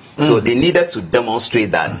salary. So they needed to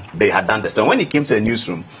demonstrate that they had done the story. When it came to the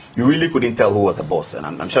newsroom, you really couldn't tell who was the boss. And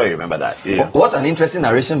I'm sure you remember that. Yeah. What an interesting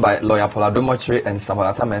narration by lawyer Paul Adom-Otchere and Samuel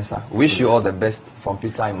Attah-Mensah. Wish you all the best from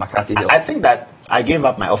Peter in Makaki Hill. I think that I gave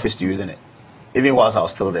up my office to using it, even whilst I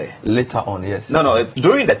was still there. Later on, yes. No,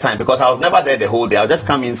 during the time, because I was never there the whole day. I would just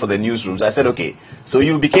come in for the newsrooms. I said, okay, so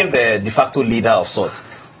you became the de facto leader of sorts.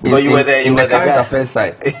 Because you were there, in the current affairs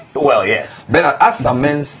side. Well, yes. Bernard, ask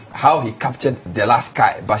Samens how he captured the last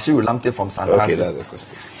guy, Bashir Lamte from Santasi. Okay, that's the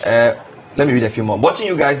question. Let me read a few more. Watching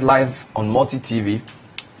you guys live on Multi TV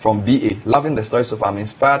from BA, loving the story so far. I'm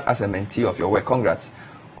inspired as a mentee of your work. Congrats.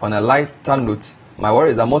 On a lighter note, my worry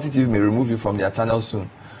is that Multi TV may remove you from their channel soon.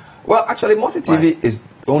 Well, actually, Multi TV is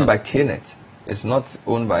owned by KNet. It's not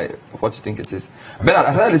owned by what you think it is. Bernard,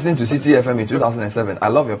 I started listening to Citi FM in 2007. I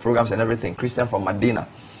love your programs and everything. Christian from Medina.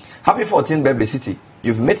 Happy 14th birthday, Citi.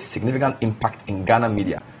 You've made significant impact in Ghana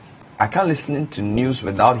media. I can't listen to news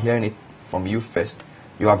without hearing it from you first.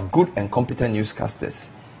 You have good and competent newscasters.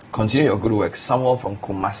 Continue your good work. Samuel from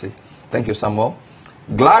Kumasi. Thank you, Samuel.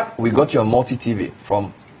 Glad we got your Multi TV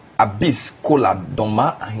from Abyss, Kola,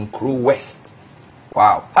 Doma, and Crew West.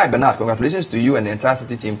 Wow. Hi, Bernard. Congratulations to you and the entire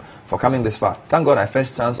Citi team for coming this far. Thank God I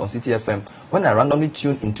first chance on Citi FM when I randomly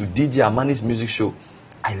tuned into DJ Amani's music show.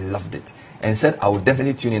 I loved it and said I would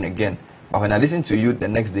definitely tune in again. But when I listened to you the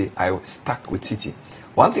next day, I was stuck with Citi.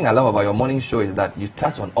 One thing I love about your morning show is that you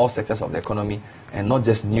touch on all sectors of the economy and not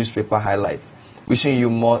just newspaper highlights. Wishing you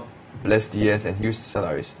more blessed years and huge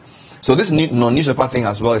salaries. So this non-newspaper thing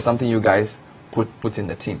as well is something you guys put in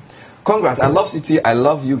the team. Congrats. I love Citi. I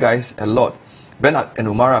love you guys a lot. Bernard and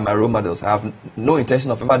Umara are my role models. I have no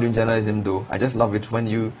intention of ever doing journalism though. I just love it when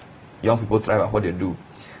you young people thrive at what they do.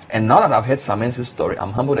 And now that I've heard Samens' story,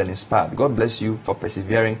 I'm humbled and inspired. God bless you for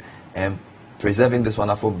persevering and preserving this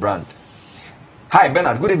wonderful brand. Hi,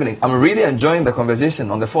 Bernard. Good evening. I'm really enjoying the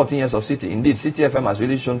conversation on the 14 years of Citi. Indeed, Citi FM has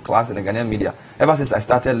really shown class in the Ghanaian media. Ever since I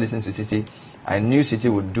started listening to Citi, I knew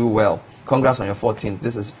Citi would do well. Congrats on your 14th.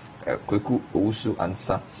 This is Kweku Owusu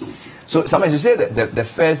Ansa. So, Samens, you say that the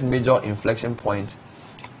first major inflection point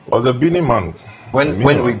was the Beanie Man.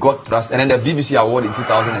 When we got trust, and then the BBC award in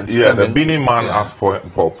 2007. Yeah, the Beanie Man, as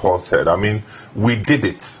Paul said. I mean, we did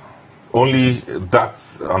it. Only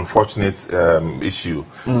that's unfortunate issue.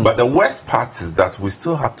 But the worst part is that we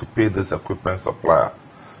still had to pay this equipment supplier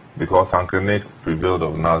because Uncle Nick prevailed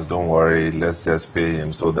on us. Don't worry, let's just pay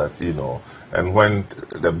him so that, you know. And when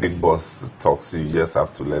the big boss talks, you just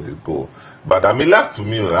have to let it go. But I mean, left to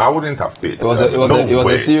me, I wouldn't have paid. It was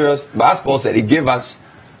a serious. But as Paul said, it gave us.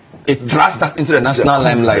 It thrust us into the national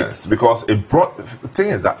limelight. Yes, because the thing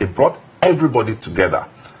is that it brought everybody together.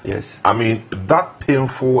 Yes. I mean, that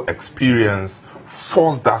painful experience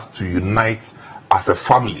forced us to unite as a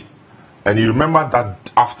family. And you remember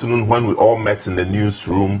that afternoon when we all met in the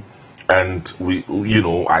newsroom and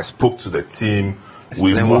I spoke to the team,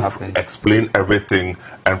 explained everything.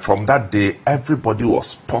 And from that day, everybody was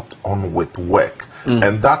spot on with work.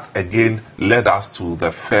 And that again led us to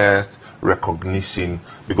the first recognition,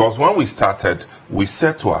 because when we started, we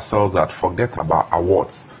said to ourselves that forget about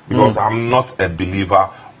awards, because I'm not a believer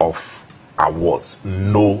of awards.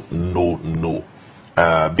 No.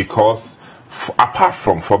 Because apart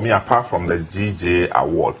from the GJ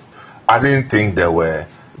awards, I didn't think there were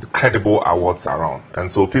credible awards around.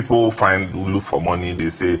 And so people look for money,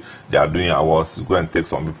 they say they are doing awards, go and take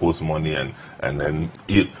some people's money and then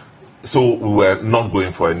so we were not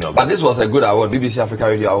going for any of that. But this was a good award, BBC Africa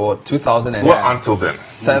Radio Award, 2007. Well, until then.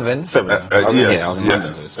 I was in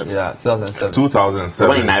London, 2007. 2007. The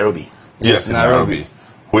one in Nairobi. Yes, in Nairobi,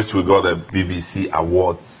 which we got the BBC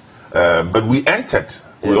Awards. But we entered. Yes.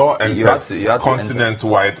 We all entered. You had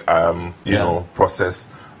continent-wide, process.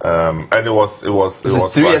 And it was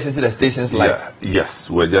 3 years into the station's life. Yes,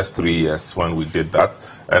 we're just 3 years when we did that.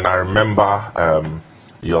 And I remember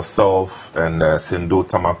yourself and Sendo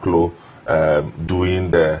Tamaklo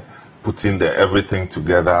putting the everything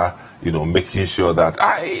together, making sure that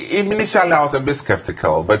initially I was a bit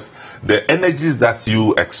skeptical, but the energies that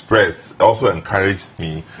you expressed also encouraged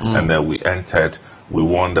me. And then we entered, we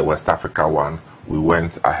won the West Africa one, we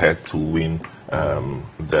went ahead to win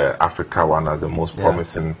the Africa one as the most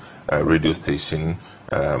promising radio station.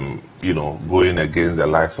 Going against the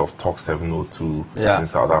likes of Talk 702 in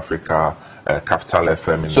South Africa, Capital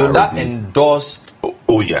FM in So Nairobi. that endorsed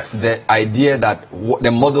yes, the idea that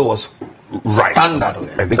the model was standard.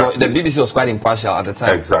 Exactly. Because the BBC was quite impartial at the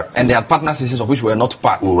time. Exactly. And they had partner stations of which we were not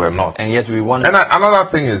part. We were not. And yet we won. And another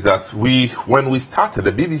thing is that when we started,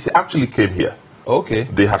 the BBC actually came here. Okay.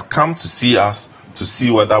 They had come to see us to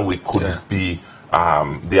see whether we could be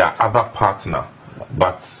their other partner.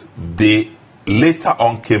 But they later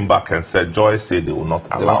on came back and said, Joy said they will not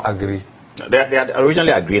allow. They won't agree. They had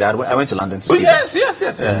originally agreed. I went to London to see them. Yes.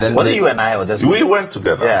 Then was it you and I or just we went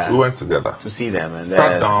together? Yeah. We went together to see them and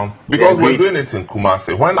sat down because we're doing it in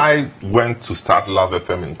Kumasi. When I went to start Love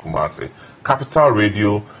FM in Kumasi, Capital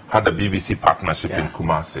Radio had a BBC partnership in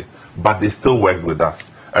Kumasi, but they still worked with us.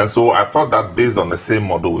 And so I thought that based on the same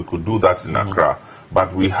model, we could do that in Accra.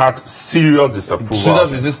 But we had serious disapproval,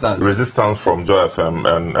 resistance from Joy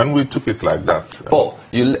FM, and we took it like that. Paul,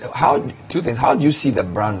 two things. How do you see the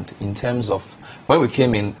brand in terms of when we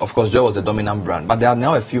came in? Of course, Joy was the dominant brand, but there are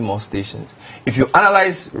now a few more stations. If you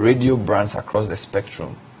analyze radio brands across the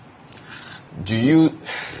spectrum,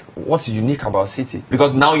 what's unique about Citi?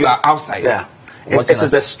 Because now you are outside. Yeah, it's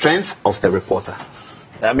the strength of the reporter.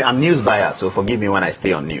 I mean, I'm news biased, so forgive me when I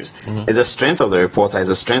stay on news. It's the strength of the reporter, it's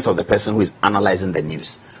the strength of the person who is analyzing the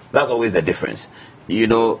news. That's always the difference.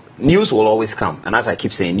 News will always come. And as I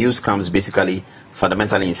keep saying, news comes basically,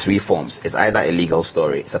 fundamentally in three forms. It's either a legal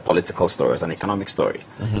story, it's a political story, it's an economic story,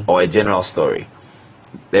 or a general story.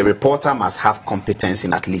 The reporter must have competence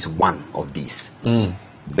in at least one of these.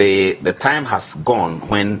 The time has gone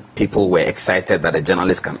when people were excited that a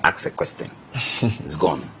journalist can ask a question. It's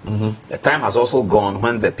gone. The time has also gone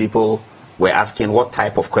when the people were asking, what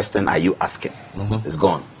type of question are you asking? It's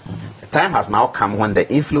gone. The time has now come when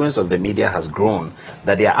the influence of the media has grown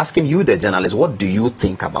that they are asking you, the journalist, what do you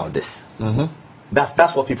think about this?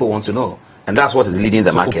 That's what people want to know. And that's what is leading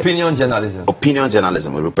the market. Opinion journalism. Opinion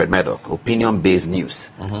journalism with Rupert Murdoch. Opinion-based news.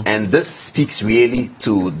 And this speaks really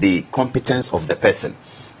to the competence of the person.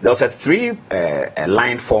 There was a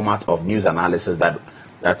three-line format of news analysis that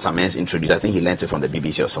Attah-Mensah introduced. I think he learned it from the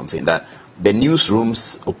BBC or something. That the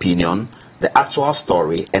newsroom's opinion, the actual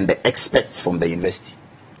story, and the experts from the university.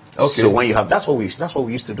 Okay. So when you have that's what we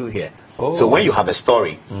used to do here. So when you have a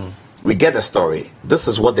story, we get a story. This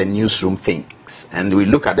is what the newsroom thinks, and we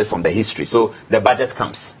look at it from the history. So the budget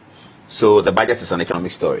comes. So the budget is an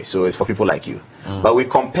economic story. So it's for people like you. But we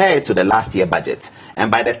compare it to the last year budget.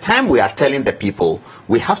 And by the time we are telling the people,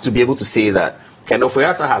 we have to be able to say that Ken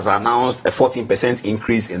Ofori-Atta has announced a 14%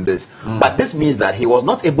 increase in this. But this means that he was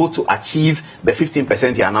not able to achieve the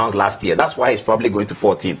 15% he announced last year. That's why he's probably going to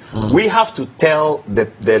 14. We have to tell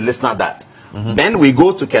the listener that. Then we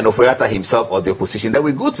go to Ken Ofori-Atta himself or the opposition. Then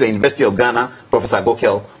we go to the University of Ghana, Professor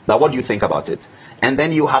Gokel. Now, what do you think about it? And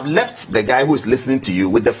then you have left the guy who is listening to you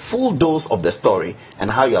with the full dose of the story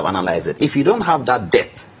and how you have analyzed it. If you don't have that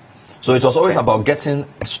depth. So it was always about getting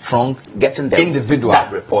a strong individual.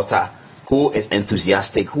 That reporter who is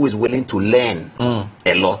enthusiastic, who is willing to learn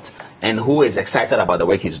a lot, and who is excited about the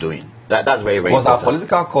work he's doing. That's very, very important. Was our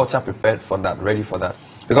political culture prepared for that, ready for that?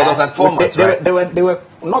 Because it was that format, right? They were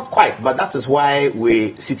not quite, but that is why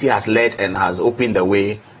Citi has led and has opened the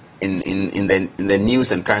way in the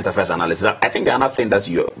news and current affairs analysis. I think the other thing that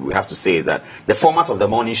we have to say is that the format of the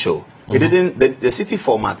morning show, it didn't the Citi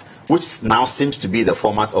format, which now seems to be the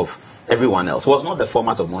format of everyone else, was not the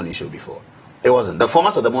format of morning show before. It wasn't. The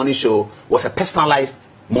format of the morning show was a personalized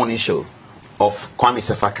morning show of Kwame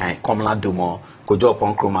Sefakai, Komla Dumo, Kojo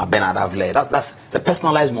Ponkruma, Bernard Avle. That's a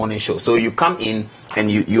personalized morning show. So you come in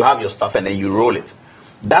and you have your stuff and then you roll it.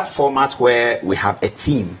 That format where we have a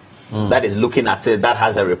team that is looking at it, that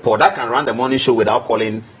has a report, that can run the morning show without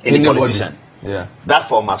calling any politician. Yeah. That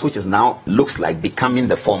format, which is now looks like becoming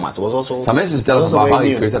the format, was also. Attah-Mensah is telling us about how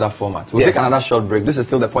he created that format. We'll take another short break. This is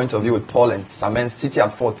still the point of view with Paul and Attah-Mensah, Citi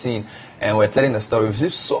at 14, and we're telling the story. We've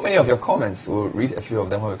received so many of your comments. We'll read a few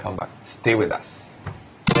of them when we come back. Stay with us.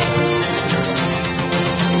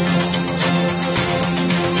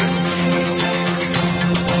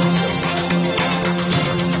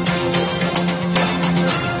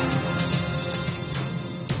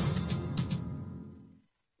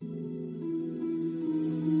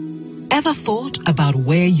 Ever thought about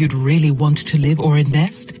where you'd really want to live or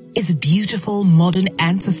invest? Is it beautiful, modern,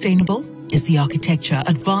 and sustainable? Is the architecture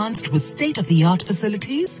advanced with state-of-the-art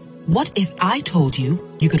facilities? What if I told you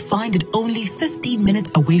you could find it only 15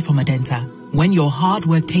 minutes away from Adenta? When your hard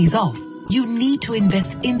work pays off, you need to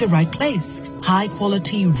invest in the right place.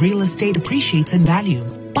 High-quality real estate appreciates in value.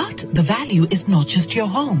 But the value is not just your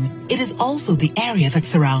home. It is also the area that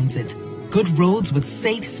surrounds it. Good roads with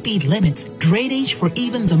safe speed limits, drainage for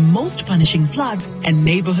even the most punishing floods, and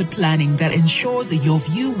neighborhood planning that ensures your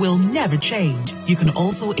view will never change. You can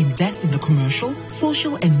also invest in the commercial,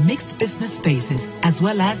 social, and mixed business spaces, as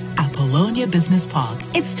well as Apollonia Business Park.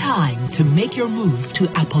 It's time to make your move to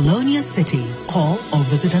Apollonia City. Call or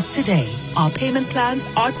visit us today. Our payment plans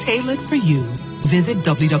are tailored for you. Visit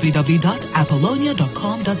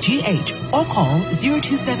www.apollonia.com.gh or call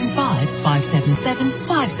 0275 577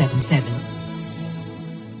 577.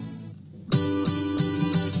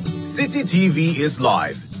 Citi TV is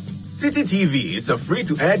live. Citi TV is a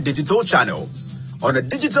free-to-air digital channel. On a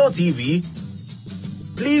digital TV,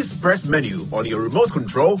 please press menu on your remote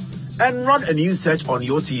control and run a news search on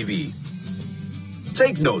your TV.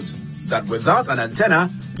 Take note that without an antenna,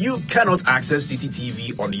 you cannot access Citi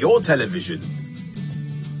TV on your television.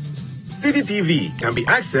 Citi TV can be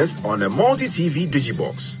accessed on a multi-TV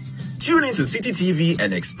digibox. Tune into Citi TV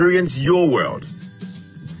and experience your world.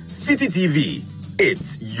 Citi TV,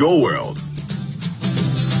 it's your world.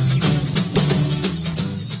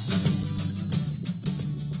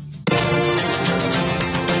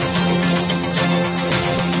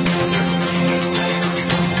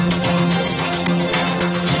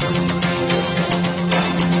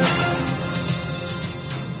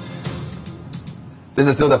 This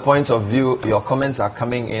is still the point of view. Your comments are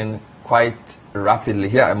coming in quite rapidly.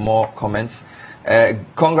 Here are more comments.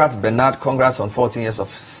 Congrats, Bernard. Congrats on 14 years of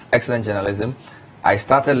excellent journalism. I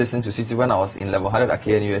started listening to Citi when I was in level 100 at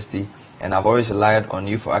KNUST, and I've always relied on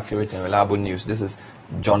you for accurate and reliable news. This is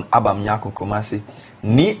John Abamnyako Kumasi.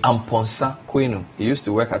 Ni Amponsa Kwenu. He used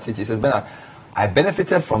to work at Citi. He says, Bernard, I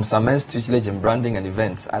benefited from Samen's tutelage in branding and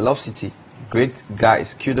events. I love Citi. Great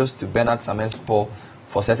guys. Kudos to Bernard, Samen's Paul,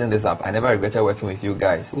 for setting this up. I never regretted working with you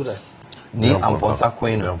guys. Who that? Ni Amponsa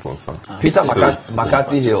Kwenu. Peter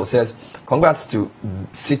McCarthy Hill says, congrats to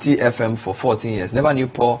Citi FM for 14 years. Never knew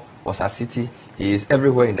Paul was at Citi. He is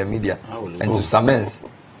everywhere in the media. And to Samens,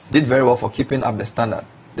 did very well for keeping up the standard.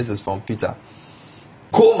 This is from Peter.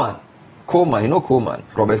 Coleman, you know Coleman,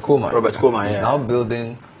 Robert Coleman. He's now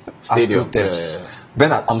building stadium.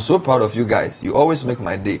 Bernard, I'm so proud of you guys. You always make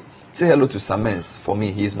my day. Say hello to Samens for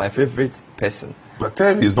me. He is my favorite person. But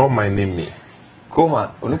tell him he's not minding me. Coleman,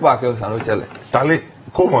 Tale,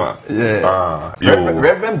 Coleman. Yeah.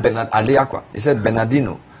 Reverend Bernard Adeakwa. He said,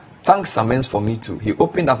 Bernardino, thanks Samens for me too. He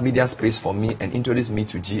opened up media space for me and introduced me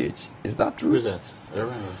to GH. Is that true? Who is that?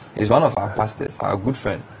 He's one of our pastors, our good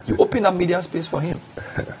friend. You opened up media space for him.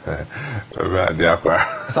 Reverend Adeakwa.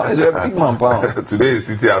 Samens, you're a big man, pal. Today is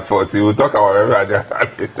Citi at 40. We'll talk about Reverend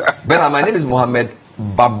Adeakwa later. Bernard, my name is Mohammed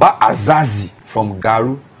Baba Azazi from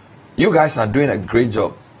Garu. You guys are doing a great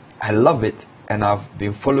job. I love it, and I've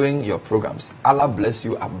been following your programs. Allah bless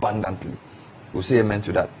you abundantly. We'll say amen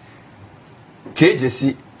to that.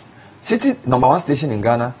 KJC, Citi #1 station in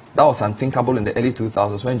Ghana. That was unthinkable in the early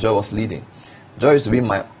 2000s when Joy was leading. Joy used to be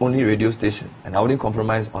my only radio station, and I wouldn't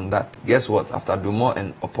compromise on that. Guess what? After Dumont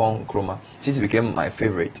and Opon Chroma, Citi became my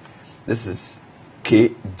favorite. This is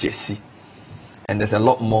KJC. And there's a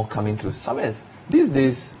lot more coming through. Summers, these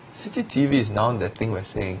days, Citi TV is now the thing we're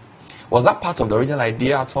saying. Was that part of the original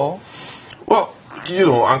idea at all? Well, you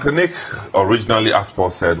know, Uncle Nick originally, as Paul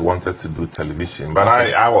said, wanted to do television. But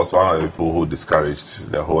okay. I was one of the people who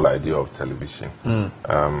discouraged the whole idea of television.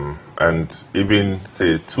 And even,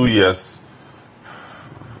 say, 2 years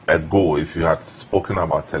ago, if you had spoken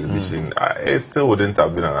about television, it still wouldn't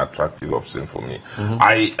have been an attractive option for me.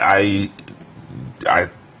 I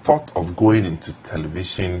thought of going into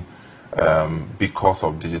television because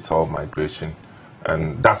of digital migration.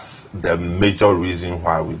 And that's the major reason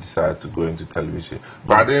why we decided to go into television.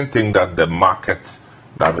 But I didn't think that the market,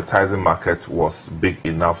 the advertising market, was big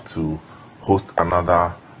enough to host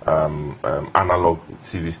another analog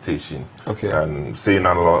TV station. Okay. And saying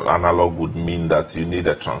analog would mean that you need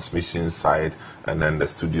a transmission side and then the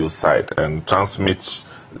studio side. And transmit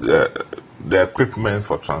the equipment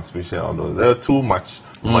for transmission, although there's too much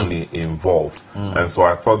money involved. And so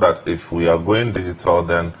I thought that if we are going digital,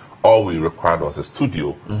 then all we required was a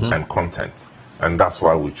studio and content. And that's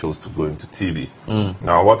why we chose to go into TV.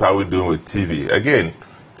 Now, what are we doing with TV? Again,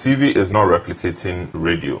 TV is not replicating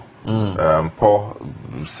radio. Paul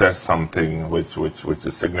said something which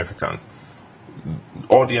is significant.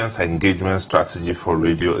 Audience engagement strategy for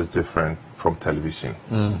radio is different from television.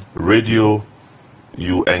 Radio,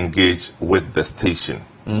 you engage with the station.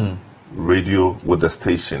 Radio with the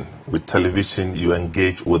station. With television, you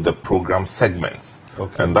engage with the program segments.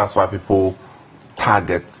 Okay. And that's why people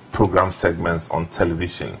target program segments on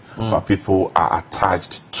television. But people are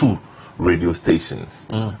attached to radio stations.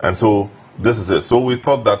 And so this is it. So we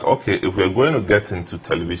thought that, okay, if we're going to get into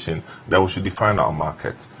television, then we should define our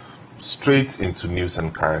market straight into news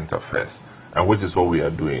and current affairs, and which is what we are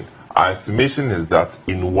doing. Our estimation is that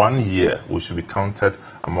in 1 year, we should be counted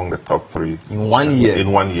among the top 3. In 1 year?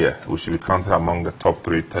 In 1 year, we should be counted among the top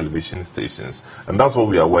 3 television stations. And that's what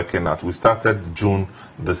we are working at. We started June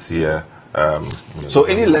this year. So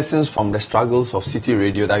any lessons from the struggles of Citi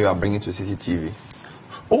Radio that you are bringing to Citi TV?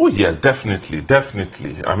 Oh yes, definitely,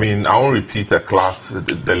 definitely. I mean, I won't repeat a class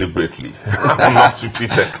deliberately. I will not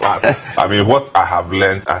repeat a class. I mean, what I have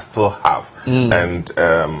learned, I still have. And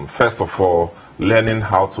first of all, learning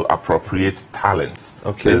how to appropriate talents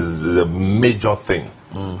is the major thing.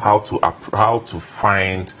 How to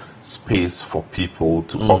find space for people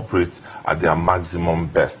to operate at their maximum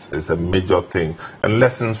best is a major thing, and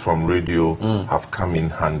lessons from radio have come in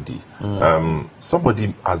handy.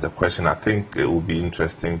 Somebody asked a question, I think it will be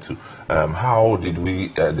interesting to how did we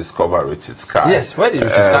discover Richie Sky? Yes, where did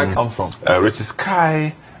Richie Sky come from? Richie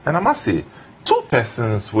Sky, and I must say, 2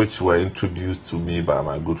 persons which were introduced to me by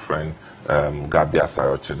my good friend Gabi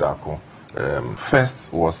Asayo-Chidako.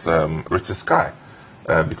 First was Richie Sky.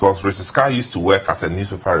 Because Richie Sky used to work as a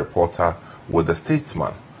newspaper reporter with the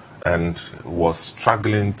Statesman and was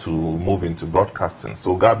struggling to move into broadcasting.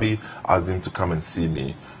 So Gabi asked him to come and see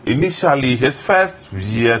me. Initially, his first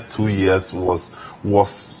year, 2 years was not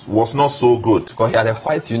so good. Because he had a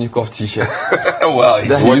white Unicorp t-shirt. Well, he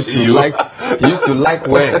used to like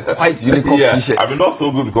wearing white Unicorp t-shirt. I mean, not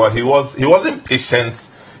so good because he wasn't patient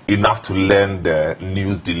enough to learn the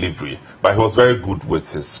news delivery, but he was very good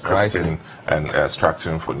with his scripting and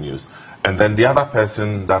structuring for news. And then the other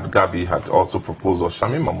person that Gabi had also proposed was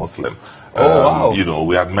Shamima Muslim. Wow. You know,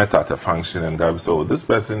 we had met at a function, and Gabi, so this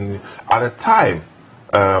person, at the time,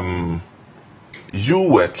 you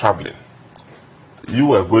were traveling. You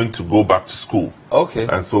were going to go back to school. Okay.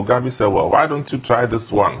 And so Gabi said, well, why don't you try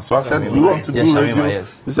this one? So I said, you want to do radio? Shamima,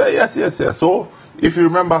 yes. He said, yes. So if you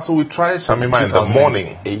remember, so we tried Shamima in the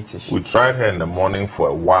morning. We tried her in the morning for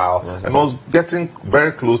a while, and it was getting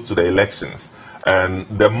very close to the elections. And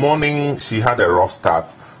the morning, she had a rough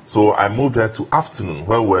start. So I moved her to afternoon,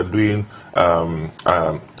 where we're doing we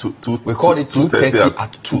called it 2:30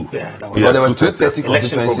 at 2. Yeah, there were 2:30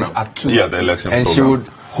 constituencies at 2. Yeah, the election and program. she would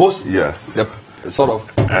host the sort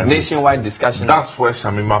of nationwide discussion. That's where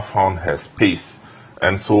Shamima found her space.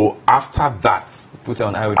 And so after that, put her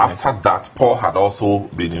on Eyewitness. After that, Paul had also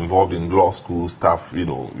been involved in law school stuff, you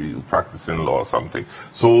know, practicing law or something.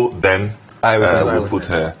 So then we put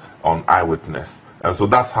her on Eyewitness. And so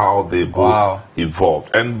that's how they both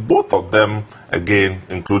evolved. And both of them, again,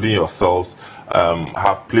 including yourselves,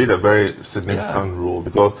 have played a very significant role,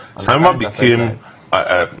 because Shamima became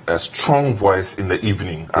a strong voice in the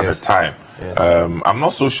evening at the time. Yes. I'm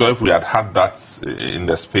not so sure if we had that in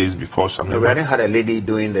the space before Shamima. No, we hadn't had a lady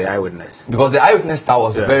doing the Eyewitness. Because the Eyewitness star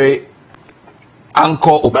was very anchor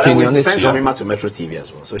opinionist. But we sent Shamima to Metro TV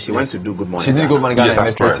as well. So she went to do Good Morning. She did Good Morning Ghana at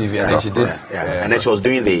Metro TV, and then she did. And then she was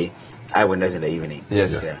doing the Eyewitness in the evening.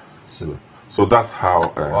 Yes. Yeah. So that's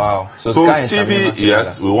how. So TV,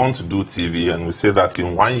 yes, we want to do TV, and we say that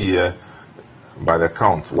in 1 year, by the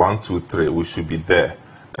count 1, 2, 3, we should be there,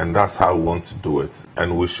 and that's how we want to do it.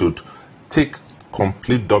 And we should take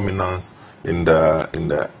complete dominance in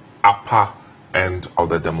the upper end of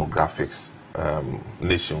the demographics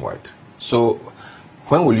nationwide. So,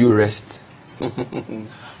 when will you rest?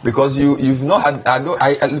 Because you've not had.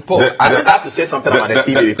 I have to say something about the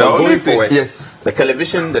TV, because going forward, yes, the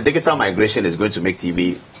television, the digital migration is going to make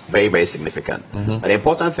TV very, very significant. But the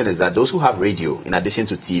important thing is that those who have radio, in addition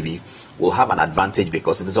to TV, will have an advantage,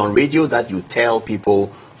 because it is on radio that you tell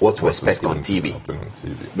people what to expect on TV.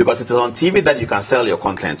 Because it is on TV that you can sell your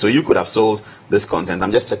content. So you could have sold this content.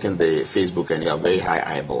 I'm just checking the Facebook, and you have very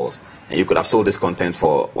high eyeballs. And you could have sold this content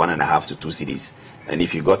for 1.5 to 2 cedis. And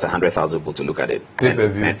if you got 100,000 people to look at it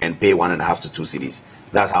and pay 1.5 to 2 cedis,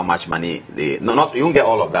 that's how much money you won't get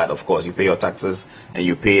all of that, of course. You pay your taxes, and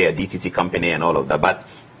you pay a DTT company and all of that. But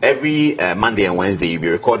every Monday and Wednesday, you'll be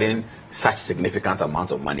recording such significant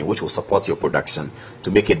amounts of money, which will support your production to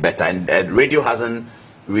make it better. And radio hasn't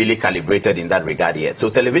really calibrated in that regard yet. So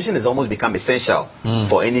television has almost become essential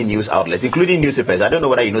for any news outlets, including newspapers. I don't know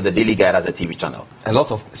whether you know the Daily Guide has a TV channel. A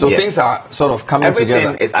lot of things are sort of coming together.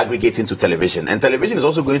 Everything is aggregating to television, and television is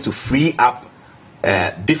also going to free up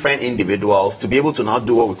different individuals to be able to now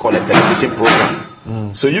do what we call a television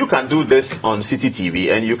program. So you can do this on Citi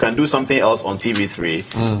TV, and you can do something else on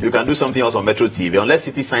TV3. You can do something else on Metro TV, unless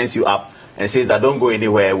Citi signs you up and says that don't go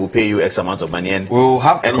anywhere, we'll pay you X amount of money. And we'll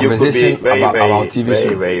have a conversation about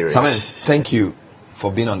TV. Very Samuel, thank you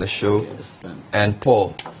for being on the show. Yes, and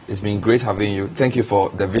Paul, it's been great having you. Thank you for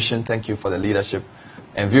the vision. Thank you for the leadership.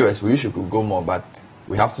 And viewers, we wish we could go more, but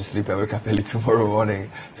we have to sleep and wake up early tomorrow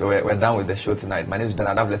morning. So we're done with the show tonight. My name is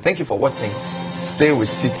Bernard Avle. Thank you for watching. Stay with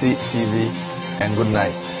Citi TV and good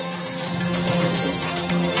night.